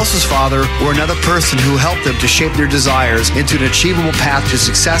 someone else's father, or another person who helped them to shape their desires into an achievable path to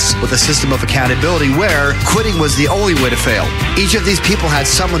success with a system of accountability where quitting was the only way to fail. Each of these people had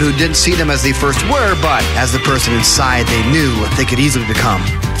someone who didn't see them as they first were, but as the person inside they knew they could easily become.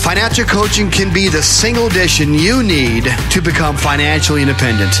 Financial coaching can be the single addition you need to become financially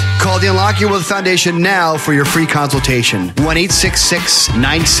independent. Call the Unlock Your Wealth Foundation now for your free consultation.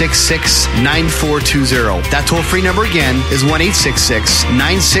 1-866-966-9420. That toll-free number again is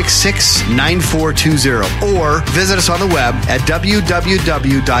 1-866-966-9420. Or visit us on the web at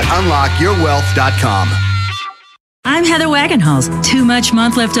www.unlockyourwealth.com. I'm Heather Wagenhalson. Too much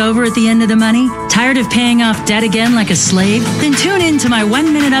month left over at the end of the money? Tired of paying off debt again like a slave? Then tune in to my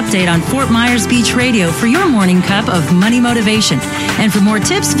 1-minute update on Fort Myers Beach Radio for your morning cup of money motivation. And for more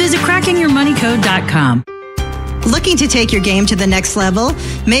tips, visit crackingyourmoneycode.com. Looking to take your game to the next level?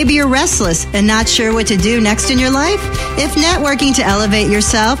 Maybe you're restless and not sure what to do next in your life? If networking to elevate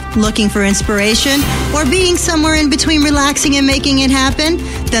yourself, looking for inspiration, or being somewhere in between relaxing and making it happen,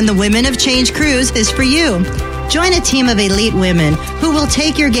 then the Women of Change Cruise is for you. Join a team of elite women who will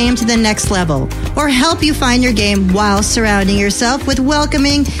take your game to the next level or help you find your game while surrounding yourself with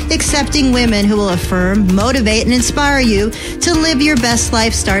welcoming, accepting women who will affirm, motivate, and inspire you to live your best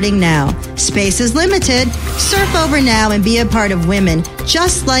life starting now. Space is limited. Surf over now and be a part of women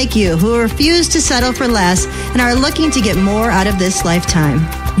just like you who refuse to settle for less and are looking to get more out of this lifetime.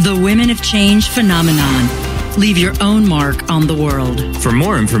 The Women of Change phenomenon. Leave your own mark on the world. For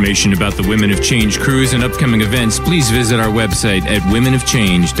more information about the Women of Change cruise and upcoming events, please visit our website at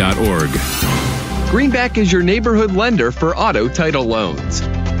womenofchange.org. Greenback is your neighborhood lender for auto title loans.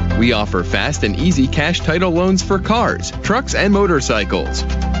 We offer fast and easy cash title loans for cars, trucks, and motorcycles.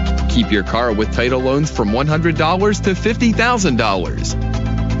 Keep your car with title loans from $100 to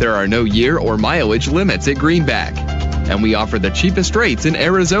 $50,000. There are no year or mileage limits at Greenback, and we offer the cheapest rates in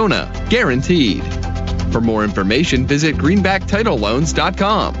Arizona, guaranteed. For more information, visit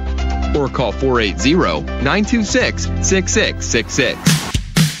greenbacktitleloans.com or call 480-926-6666.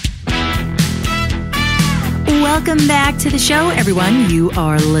 Welcome back to the show, everyone. You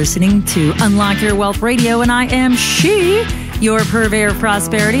are listening to Unlock Your Wealth Radio, and I am your purveyor of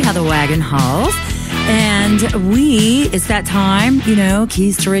prosperity, Heather Wagenhalson. And it's that time,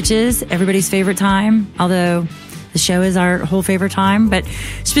 keys to riches, everybody's favorite time, although the show is our whole favorite time. But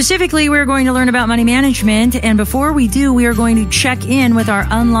specifically, we're going to learn about money management. And before we do, we are going to check in with our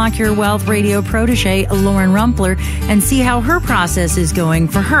Unlock Your Wealth Radio protege, Lauren Rumpler, and see how her process is going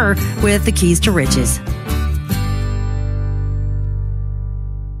for her with the keys to riches.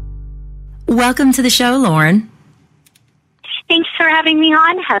 Welcome to the show, Lauren. Thanks for having me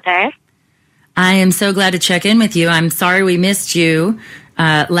on, Heather. I am so glad to check in with you. I'm sorry we missed you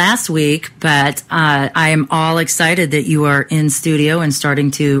last week, but I am all excited that you are in studio and starting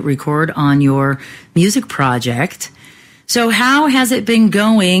to record on your music project. So how has it been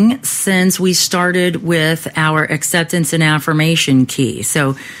going since we started with our acceptance and affirmation key?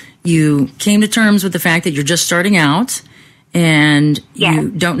 So you came to terms with the fact that you're just starting out and you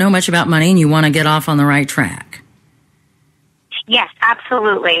don't know much about money and you want to get off on the right track. Yes,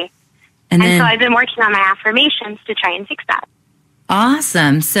 absolutely. And so I've been working on my affirmations to try and fix that.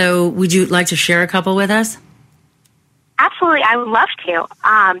 Awesome. So would you like to share a couple with us? Absolutely. I would love to.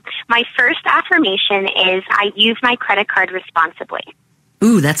 My first affirmation is I use my credit card responsibly.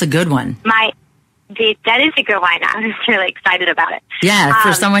 Ooh, that's a good one. That is a good one. I'm really excited about it. Yeah,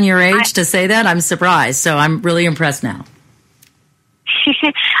 for someone your age to say that, I'm surprised. So I'm really impressed now.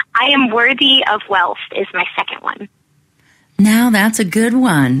 I am worthy of wealth is my second one. Now that's a good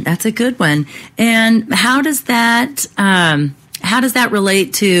one. That's a good one. And how does that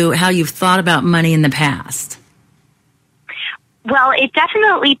relate to how you've thought about money in the past? Well, it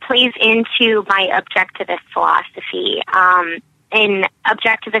definitely plays into my objectivist philosophy. In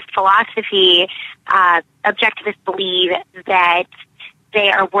objectivist philosophy, objectivists believe that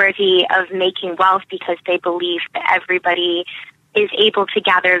they are worthy of making wealth because they believe that everybody is able to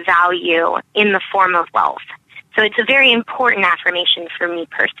gather value in the form of wealth. So it's a very important affirmation for me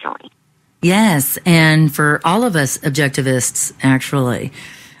personally. Yes, and for all of us objectivists, actually.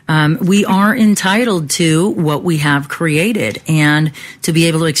 We are entitled to what we have created and to be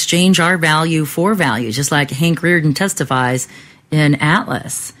able to exchange our value for value, just like Hank Reardon testifies in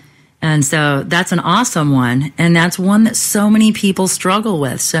Atlas. And so that's an awesome one, and that's one that so many people struggle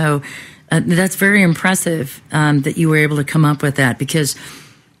with. So that's very impressive that you were able to come up with that because,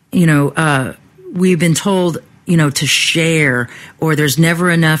 we've been told, to share, or there's never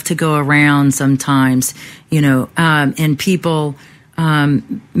enough to go around sometimes, and people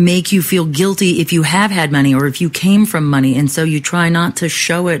make you feel guilty if you have had money or if you came from money. And so you try not to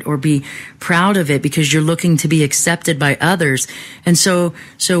show it or be proud of it because you're looking to be accepted by others. And so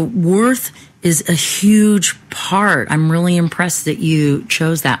worth is a huge part. I'm really impressed that you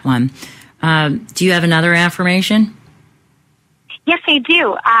chose that one. Do you have another affirmation? Yes, I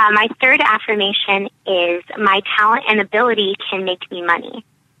do. My third affirmation is my talent and ability can make me money.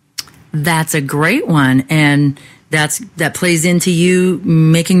 That's a great one. And that plays into you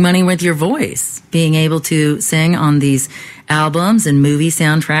making money with your voice, being able to sing on these albums and movie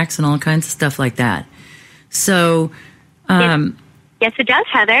soundtracks and all kinds of stuff like that. So, yes, it does,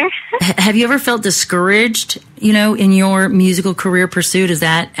 Heather. Have you ever felt discouraged, in your musical career pursuit? Is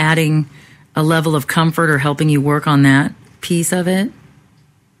that adding a level of comfort or helping you work on that piece of it?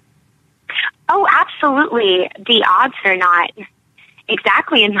 Oh, absolutely. The odds are not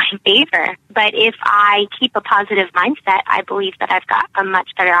exactly in my favor, but if I keep a positive mindset, I believe that I've got a much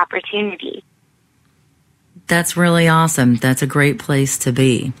better opportunity. That's really awesome. That's a great place to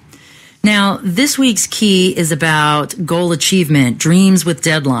be. Now, this week's key is about goal achievement, dreams with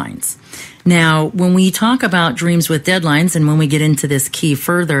deadlines. Now, when we talk about dreams with deadlines, and when we get into this key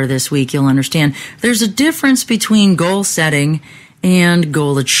further this week, you'll understand there's a difference between goal setting and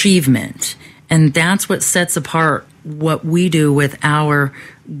goal achievement. And that's what sets apart what we do with our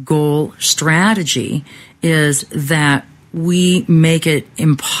goal strategy, is that we make it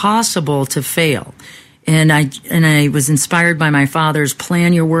impossible to fail. And I was inspired by my father's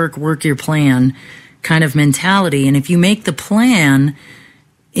plan your work, work your plan kind of mentality. And if you make the plan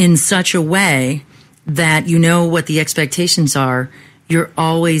in such a way that you know what the expectations are, you're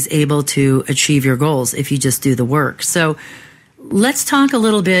always able to achieve your goals if you just do the work. So let's talk a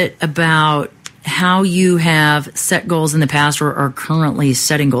little bit about how you have set goals in the past or are currently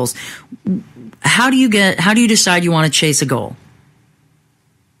setting goals. How do you decide you want to chase a goal?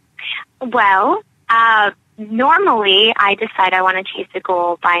 Well, normally I decide I want to chase a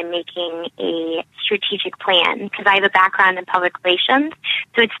goal by making a strategic plan because I have a background in public relations.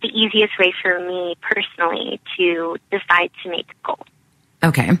 So it's the easiest way for me personally to decide to make a goal.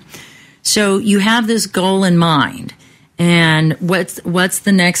 Okay. So you have this goal in mind. And what's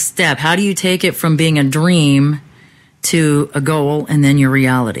the next step? How do you take it from being a dream to a goal and then your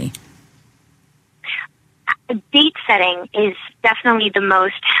reality? Date setting is definitely the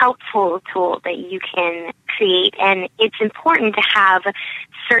most helpful tool that you can create, and it's important to have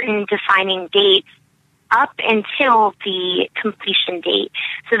certain defining dates up until the completion date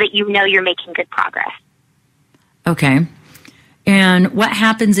so that you know you're making good progress. Okay. And what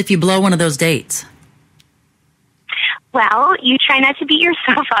happens if you blow one of those dates? Well, you try not to beat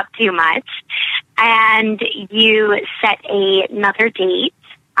yourself up too much, and you set another date,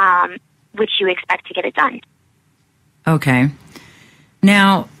 which you expect to get it done. Okay.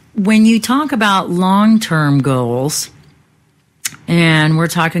 Now, when you talk about long-term goals, and we're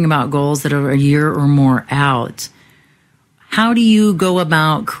talking about goals that are a year or more out, how do you go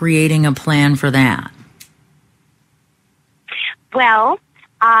about creating a plan for that? Well,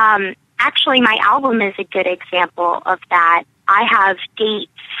 actually, my album is a good example of that. I have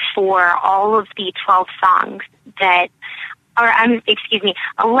dates for all of the 12 songs that, 11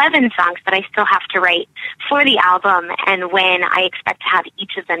 songs that I still have to write for the album and when I expect to have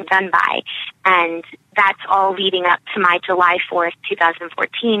each of them done by. And that's all leading up to my July 4th,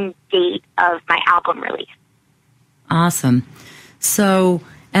 2014 date of my album release. Awesome. So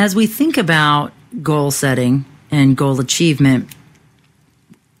as we think about goal setting and goal achievement,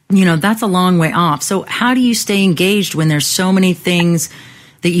 you know, that's a long way off. So how do you stay engaged when there's so many things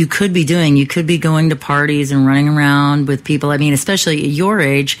that you could be doing? You could be going to parties and running around with people. I mean, especially at your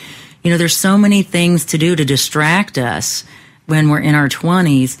age, you know, there's so many things to do to distract us when we're in our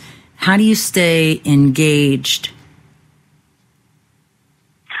 20s. How do you stay engaged?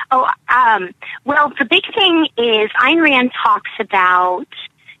 Well, the big thing is Ayn Rand talks about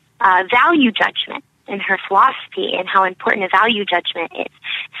value judgment in her philosophy and how important a value judgment is.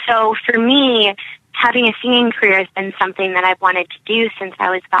 So for me, having a singing career has been something that I've wanted to do since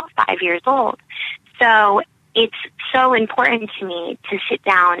I was about 5 years old. So it's so important to me to sit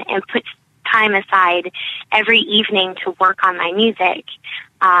down and put time aside every evening to work on my music.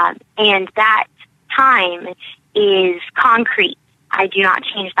 And that time is concrete. I do not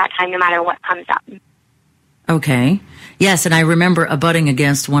change that time no matter what comes up. Okay. Yes, and I remember abutting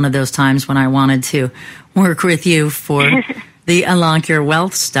against one of those times when I wanted to work with you for the Unlock Your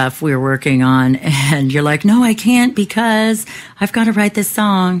Wealth stuff we were working on. And you're like, no, I can't because I've got to write this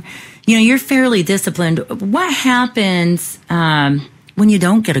song. You know, you're fairly disciplined. What happens when you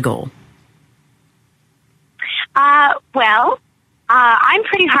don't get a goal? I'm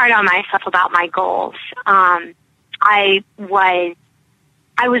pretty hard on myself about my goals.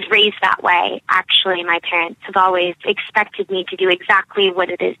 I was raised that way, actually. My parents have always expected me to do exactly what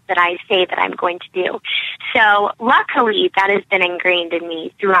it is that I say that I'm going to do. So luckily, that has been ingrained in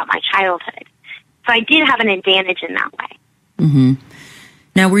me throughout my childhood. So I did have an advantage in that way. Mm-hmm.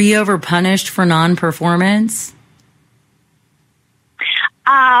 Now, were you ever punished for non-performance?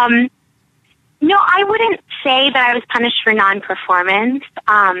 No, I wouldn't say that I was punished for non-performance.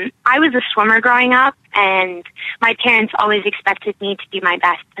 I was a swimmer growing up, and my parents always expected me to do my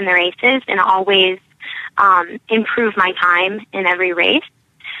best in the races and always improve my time in every race.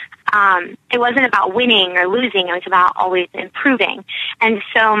 It wasn't about winning or losing. It was about always improving. And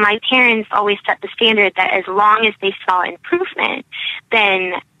so my parents always set the standard that as long as they saw improvement,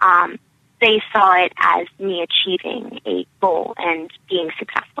 then they saw it as me achieving a goal and being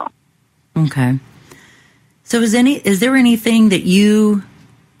successful. Okay. So is there anything that you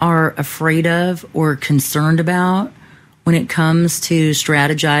are afraid of or concerned about when it comes to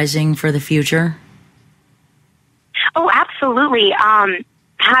strategizing for the future? Oh, absolutely.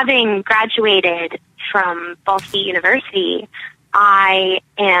 Having graduated from Ball State University, I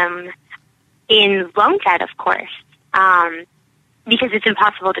am in loan debt, of course, because it's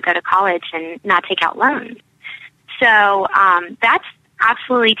impossible to go to college and not take out loans. So that's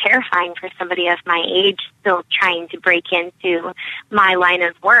absolutely terrifying for somebody of my age still trying to break into my line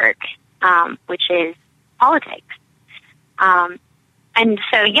of work, which is politics.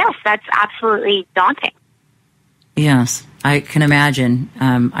 so, yes, that's absolutely daunting. Yes, I can imagine.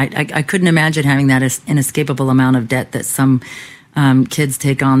 I couldn't imagine having that inescapable amount of debt that some kids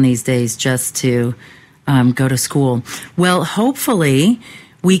take on these days just to go to school. Well, hopefully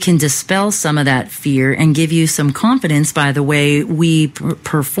we can dispel some of that fear and give you some confidence by the way we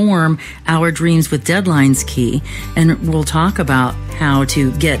perform our Dreams with Deadlines key. And we'll talk about how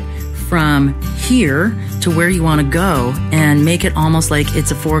to get from here to where you want to go and make it almost like it's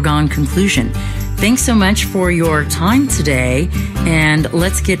a foregone conclusion. Thanks so much for your time today. And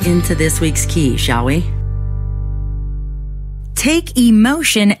let's get into this week's key, shall we? Take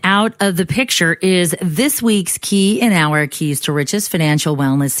emotion out of the picture is this week's key in our Keys to Riches Financial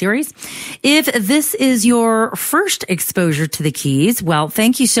Wellness series. If this is your first exposure to the keys, well,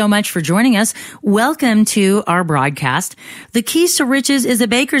 thank you so much for joining us. Welcome to our broadcast. The Keys to Riches is a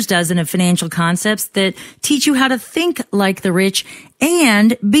baker's dozen of financial concepts that teach you how to think like the rich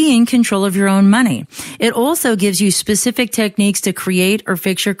and be in control of your own money. It also gives you specific techniques to create or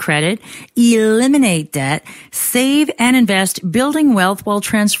fix your credit, eliminate debt, save and invest, building wealth while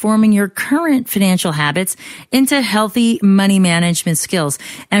transforming your current financial habits into healthy money management skills.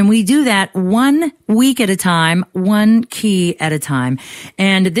 And we do that 1 week at a time, one key at a time.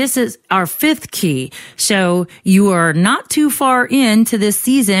 And this is our 5th key. So you are not too far into this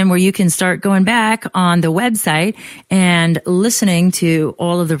season where you can start going back on the website and listening to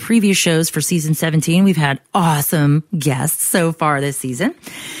all of the previous shows for season 17. We've had awesome guests so far this season,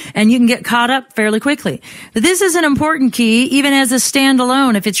 and you can get caught up fairly quickly. But this is an important key, even as a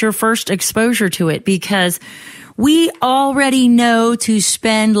standalone, if it's your first exposure to it, because we already know to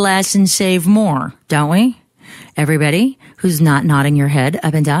spend less and save more, don't we? Everybody who's not nodding your head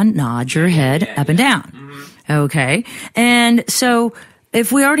up and down, nod your head up and down. Okay. And so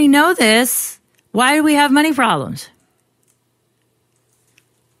if we already know this, why do we have money problems?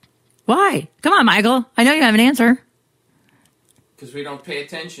 Why? Come on, Michael. I know you have an answer. Because we don't pay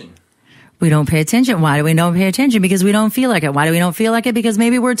attention. We don't pay attention. Why do we don't pay attention? Because we don't feel like it. Why do we don't feel like it? Because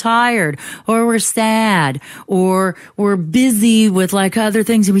maybe we're tired, or we're sad, or we're busy with like other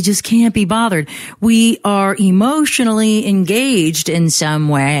things and we just can't be bothered. We are emotionally engaged in some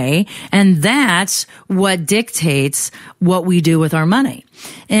way, and that's what dictates what we do with our money.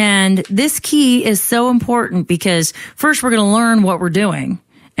 And this key is so important because first we're going to learn what we're doing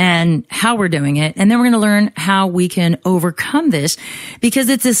and how we're doing it. And then we're going to learn how we can overcome this, because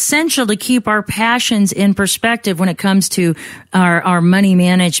it's essential to keep our passions in perspective when it comes to our money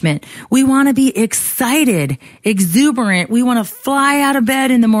management. We want to be excited, exuberant. We want to fly out of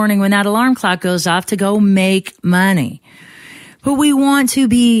bed in the morning when that alarm clock goes off to go make money. But we want to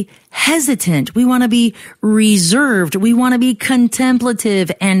be hesitant. We want to be reserved. We want to be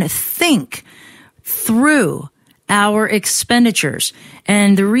contemplative and think through our expenditures.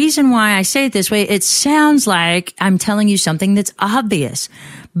 And the reason why I say it this way, it sounds like I'm telling you something that's obvious.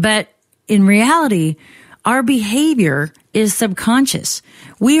 But in reality, our behavior is subconscious.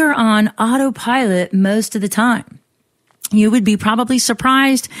 We are on autopilot most of the time. You would be probably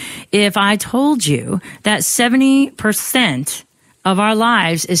surprised if I told you that 70% of our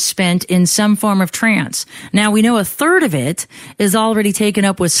lives is spent in some form of trance. Now, we know a third of it is already taken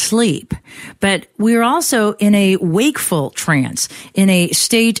up with sleep, but we're also in a wakeful trance, in a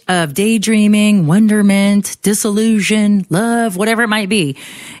state of daydreaming, wonderment, disillusion, love, whatever it might be.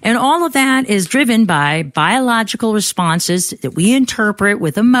 And all of that is driven by biological responses that we interpret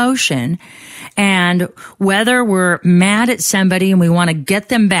with emotion. And whether we're mad at somebody and we want to get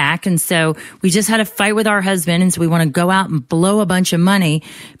them back, and so we just had a fight with our husband, and so we want to go out and blow a bunch of money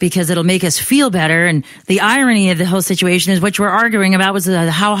because it'll make us feel better. And the irony of the whole situation is what you were arguing about was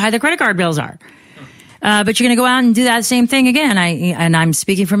how high the credit card bills are. But you're going to go out and do that same thing again. I'm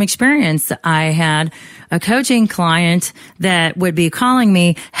speaking from experience. I had a coaching client that would be calling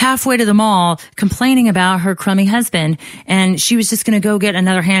me halfway to the mall complaining about her crummy husband, and she was just going to go get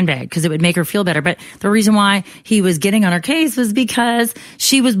another handbag because it would make her feel better. But the reason why he was getting on her case was because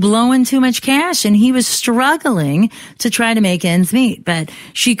she was blowing too much cash and he was struggling to try to make ends meet, but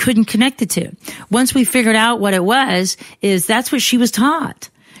she couldn't connect the two. Once we figured out what it was, is that's what she was taught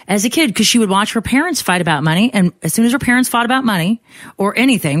as a kid, because she would watch her parents fight about money. And as soon as her parents fought about money or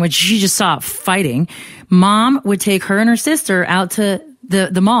anything, which she just saw fighting, mom would take her and her sister out to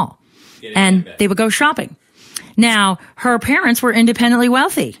the mall and they would go shopping. Now, her parents were independently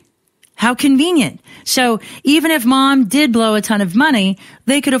wealthy. How convenient. So even if mom did blow a ton of money,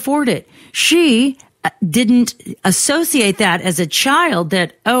 they could afford it. She, didn't associate that as a child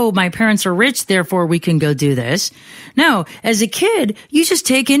that, oh, my parents are rich, therefore we can go do this. No, as a kid, you just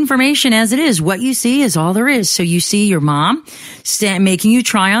take information as it is. What you see is all there is. So you see your mom making you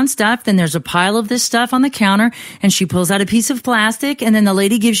try on stuff. Then there's a pile of this stuff on the counter and she pulls out a piece of plastic and then the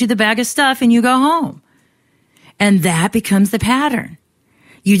lady gives you the bag of stuff and you go home. And that becomes the pattern.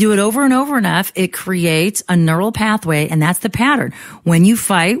 You do it over and over enough, it creates a neural pathway, and that's the pattern. When you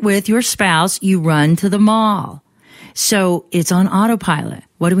fight with your spouse, you run to the mall. So it's on autopilot.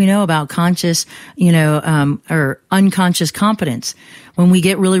 What do we know about conscious, or unconscious competence? When we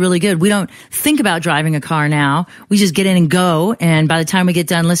get really, really good, we don't think about driving a car now. We just get in and go. And by the time we get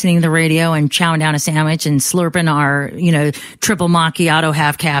done listening to the radio and chowing down a sandwich and slurping our, triple macchiato,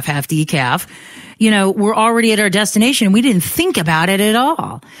 half calf, half decaf, we're already at our destination and we didn't think about it at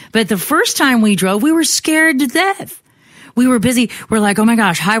all. But the first time we drove, we were scared to death. We were busy. We're like, oh my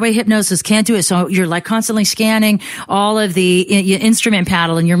gosh, highway hypnosis, can't do it. So you're like constantly scanning all of the instrument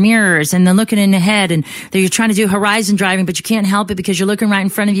paddle and your mirrors and then looking in ahead and you're trying to do horizon driving, but you can't help it because you're looking right in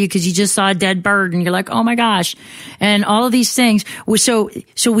front of you because you just saw a dead bird and you're like, oh my gosh. And all of these things. So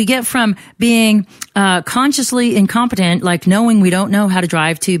we get from being consciously incompetent, like knowing we don't know how to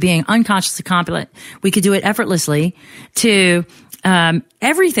drive, to being unconsciously competent. We could do it effortlessly, to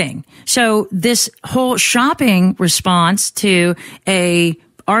everything. So this whole shopping response to a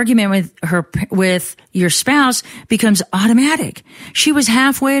argument with your spouse becomes automatic. She was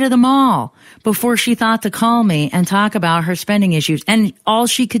halfway to the mall before she thought to call me and talk about her spending issues. And all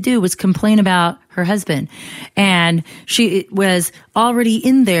she could do was complain about her husband. And she was already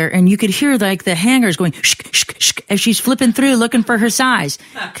in there and you could hear like the hangers going shk, shk, shk, as she's flipping through looking for her size,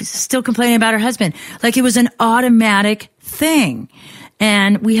 still complaining about her husband. Like it was an automatic thing.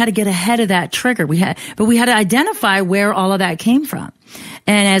 And we had to get ahead of that trigger. But we had to identify where all of that came from.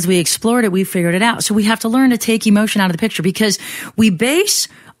 And as we explored it, we figured it out. So we have to learn to take emotion out of the picture because we base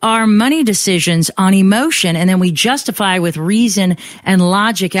our money decisions on emotion and then we justify with reason and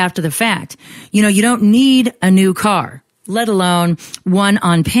logic after the fact. You don't need a new car, let alone one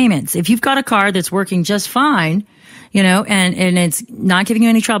on payments. If you've got a car that's working just fine, and it's not giving you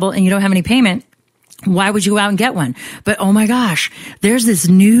any trouble and you don't have any payment, why would you go out and get one? But oh my gosh, there's this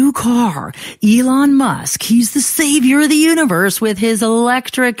new car. Elon Musk, he's the savior of the universe with his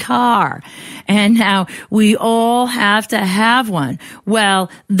electric car. And now we all have to have one.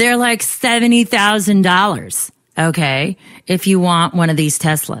 Well, they're like $70,000. Okay. If you want one of these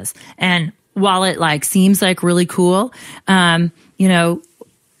Teslas. And while it seems like really cool, what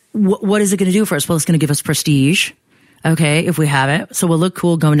is it going to do for us? Well, it's going to give us prestige. Okay. If we have it. So we'll look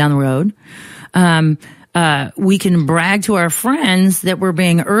cool going down the road. We can brag to our friends that we're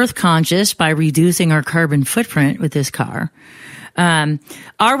being earth conscious by reducing our carbon footprint with this car.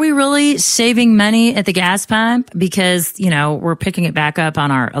 Are we really saving money at the gas pump? Because, we're picking it back up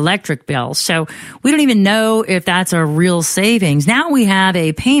on our electric bill. So we don't even know if that's a real savings. Now we have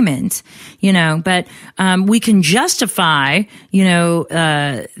a payment, but, we can justify,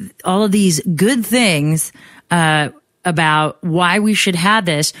 all of these good things, about why we should have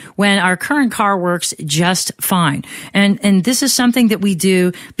this when our current car works just fine. And this is something that we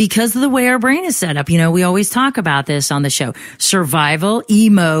do because of the way our brain is set up. We always talk about this on the show. Survival,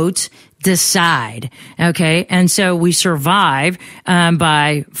 emote, decide. Okay. And so we survive,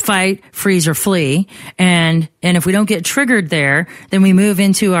 by fight, freeze, or flee. And if we don't get triggered there, then we move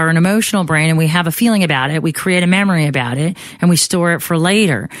into our emotional brain and we have a feeling about it. We create a memory about it and we store it for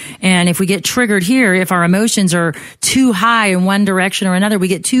later. And if we get triggered here, if our emotions are too high in one direction or another, we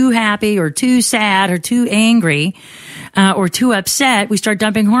get too happy or too sad or too angry, or too upset, we start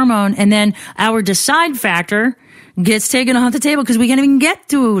dumping hormone and then our decide factor gets taken off the table because we can't even get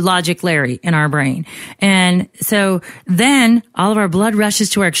to logic Larry in our brain. And so then all of our blood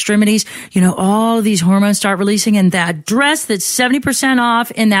rushes to our extremities. All of these hormones start releasing, and that dress that's 70%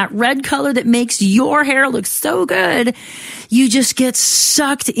 off in that red color that makes your hair look so good, you just get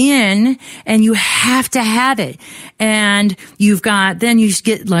sucked in and you have to have it. And then you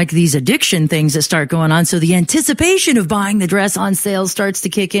get like these addiction things that start going on. So the anticipation of buying the dress on sale starts to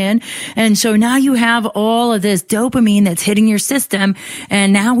kick in. And so now you have all of this dopamine that's hitting your system.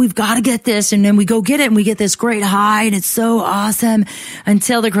 And now we've got to get this. And then we go get it and we get this great high and it's so awesome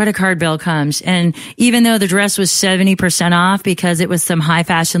until the credit card bill comes. And even though the dress was 70% off because it was some high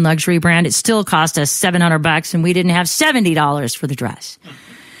fashion luxury brand, it still cost us $700 and we didn't have $70 for the dress.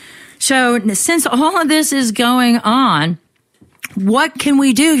 So since all of this is going on, What can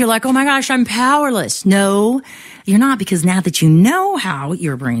we do? You're like, oh my gosh, I'm powerless. No, you're not, because now that you know how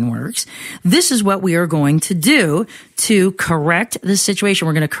your brain works, this is what we are going to do to correct the situation.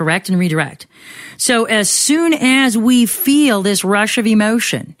 We're going to correct and redirect. So as soon as we feel this rush of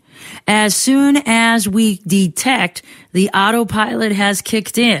emotion, as soon as we detect the autopilot has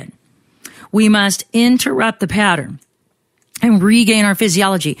kicked in, we must interrupt the pattern and regain our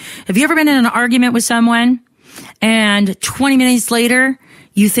physiology. Have you ever been in an argument with someone and 20 minutes later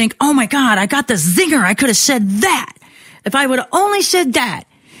you think, oh my God, I got the zinger. I could have said that. If I would have only said that.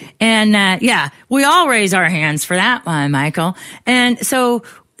 And yeah, we all raise our hands for that one, Michael. And so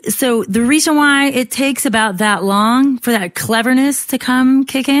the reason why it takes about that long for that cleverness to come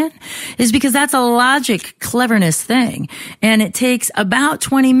kick in is because that's a logic cleverness thing. And it takes about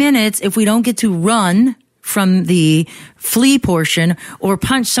 20 minutes if we don't get to run from the flee portion or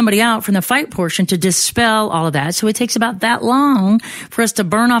punch somebody out from the fight portion to dispel all of that. So it takes about that long for us to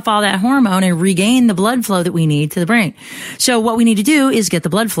burn off all that hormone and regain the blood flow that we need to the brain. So what we need to do is get the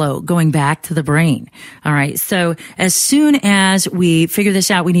blood flow going back to the brain. All right. So as soon as we figure this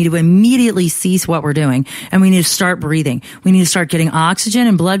out, we need to immediately cease what we're doing and we need to start breathing. We need to start getting oxygen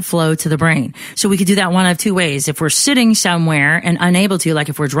and blood flow to the brain. So we could do that one of two ways. If we're sitting somewhere and unable to, like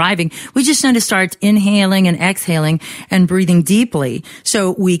if we're driving, we just need to start inhaling and exhaling and breathing deeply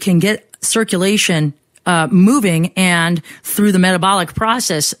so we can get circulation moving, and through the metabolic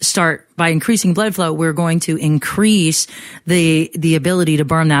process start by increasing blood flow, we're going to increase the ability to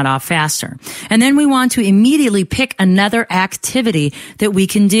burn that off faster. And then we want to immediately pick another activity that we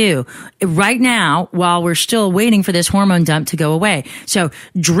can do right now while we're still waiting for this hormone dump to go away. So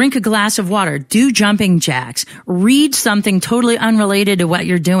drink a glass of water, do jumping jacks, read something totally unrelated to what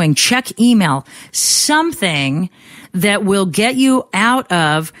you're doing, check email, something that will get you out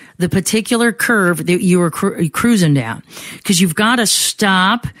of the particular curve that you were cruising down. Because you've got to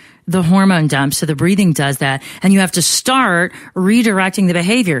stop the hormone dump. So the breathing does that. And you have to start redirecting the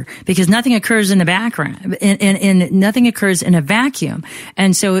behavior, because nothing occurs in the background and nothing occurs in a vacuum.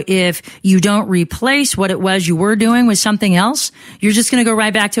 And so if you don't replace what it was you were doing with something else, you're just going to go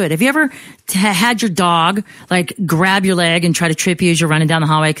right back to it. Have you ever had your dog like grab your leg and try to trip you as you're running down the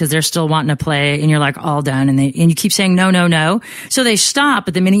hallway because they're still wanting to play and you're like all done and you keep saying no, no, no. So they stop,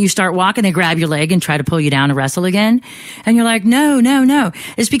 but the minute you start walking, they grab your leg and try to pull you down to wrestle again. And you're like, no, no, no.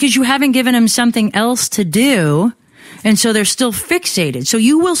 It's because you haven't given them something else to do. And so they're still fixated. So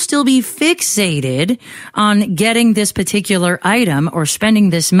you will still be fixated on getting this particular item or spending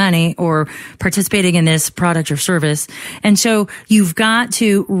this money or participating in this product or service. And so you've got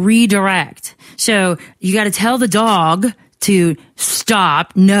to redirect. So you got to tell the dog to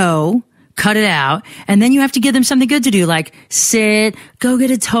stop, no, cut it out. And then you have to give them something good to do, like sit, go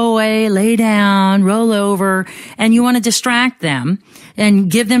get a toy, lay down, roll over. And you want to distract them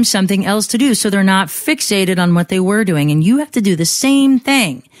and give them something else to do so they're not fixated on what they were doing. And you have to do the same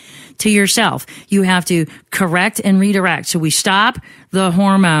thing to yourself. You have to correct and redirect. So we stop the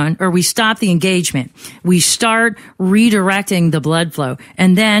hormone, or we stop the engagement. We start redirecting the blood flow,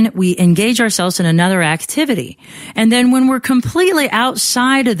 and then we engage ourselves in another activity. And then when we're completely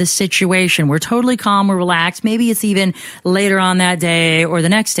outside of the situation, we're totally calm, we're relaxed, maybe it's even later on that day or the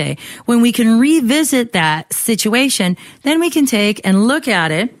next day, when we can revisit that situation, then we can take and look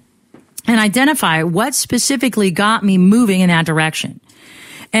at it and identify what specifically got me moving in that direction.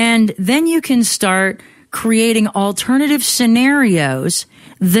 And then you can start creating alternative scenarios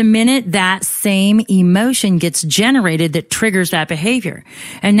the minute that same emotion gets generated that triggers that behavior.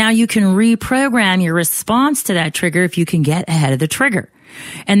 And now you can reprogram your response to that trigger if you can get ahead of the trigger.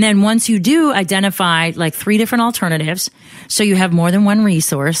 And then once you do identify like 3 different alternatives, so you have more than one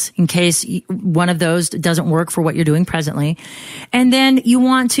resource in case one of those doesn't work for what you're doing presently. And then you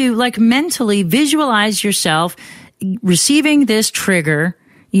want to like mentally visualize yourself receiving this trigger,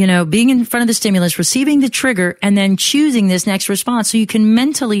 you know, being in front of the stimulus, receiving the trigger, and then choosing this next response so you can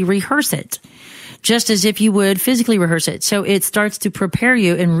mentally rehearse it, just as if you would physically rehearse it. So it starts to prepare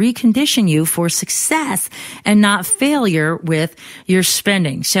you and recondition you for success and not failure with your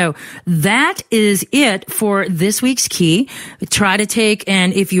spending. So that is it for this week's key. Try to take,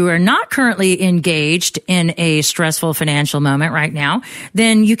 and if you are not currently engaged in a stressful financial moment right now,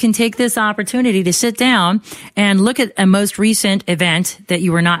 then you can take this opportunity to sit down and look at a most recent event that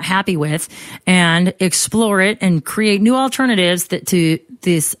you were not happy with and explore it and create new alternatives that to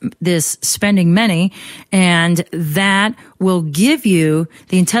this spending money, and that will give you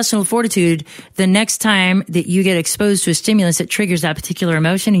the intestinal fortitude the next time that you get exposed to a stimulus that triggers that particular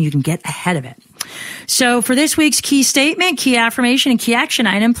emotion, and you can get ahead of it. So for this week's key statement, key affirmation, and key action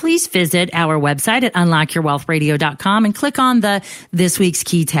item, please visit our website at unlockyourwealthradio.com and click on the This Week's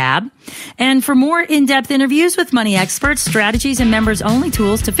Key tab. And for more in-depth interviews with money experts, strategies, and members-only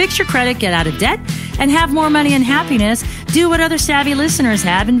tools to fix your credit, get out of debt, and have more money and happiness, do what other savvy listeners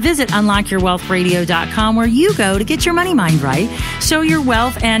have and visit unlockyourwealthradio.com, where you go to get your money mind right so your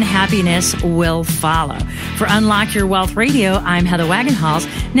wealth and happiness will follow. For Unlock Your Wealth Radio, I'm Heather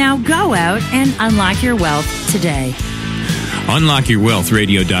Wagenhalson. Now go out and unlock your wealth today.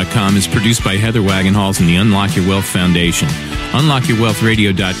 UnlockYourWealthRadio.com is produced by Heather Wagenhalson and the Unlock Your Wealth Foundation.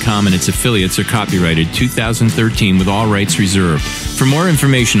 UnlockYourWealthRadio.com and its affiliates are copyrighted 2013 with all rights reserved. For more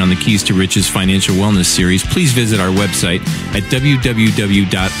information on the Keys to Riches Financial Wellness Series, please visit our website at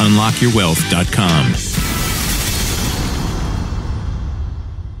www.unlockyourwealth.com.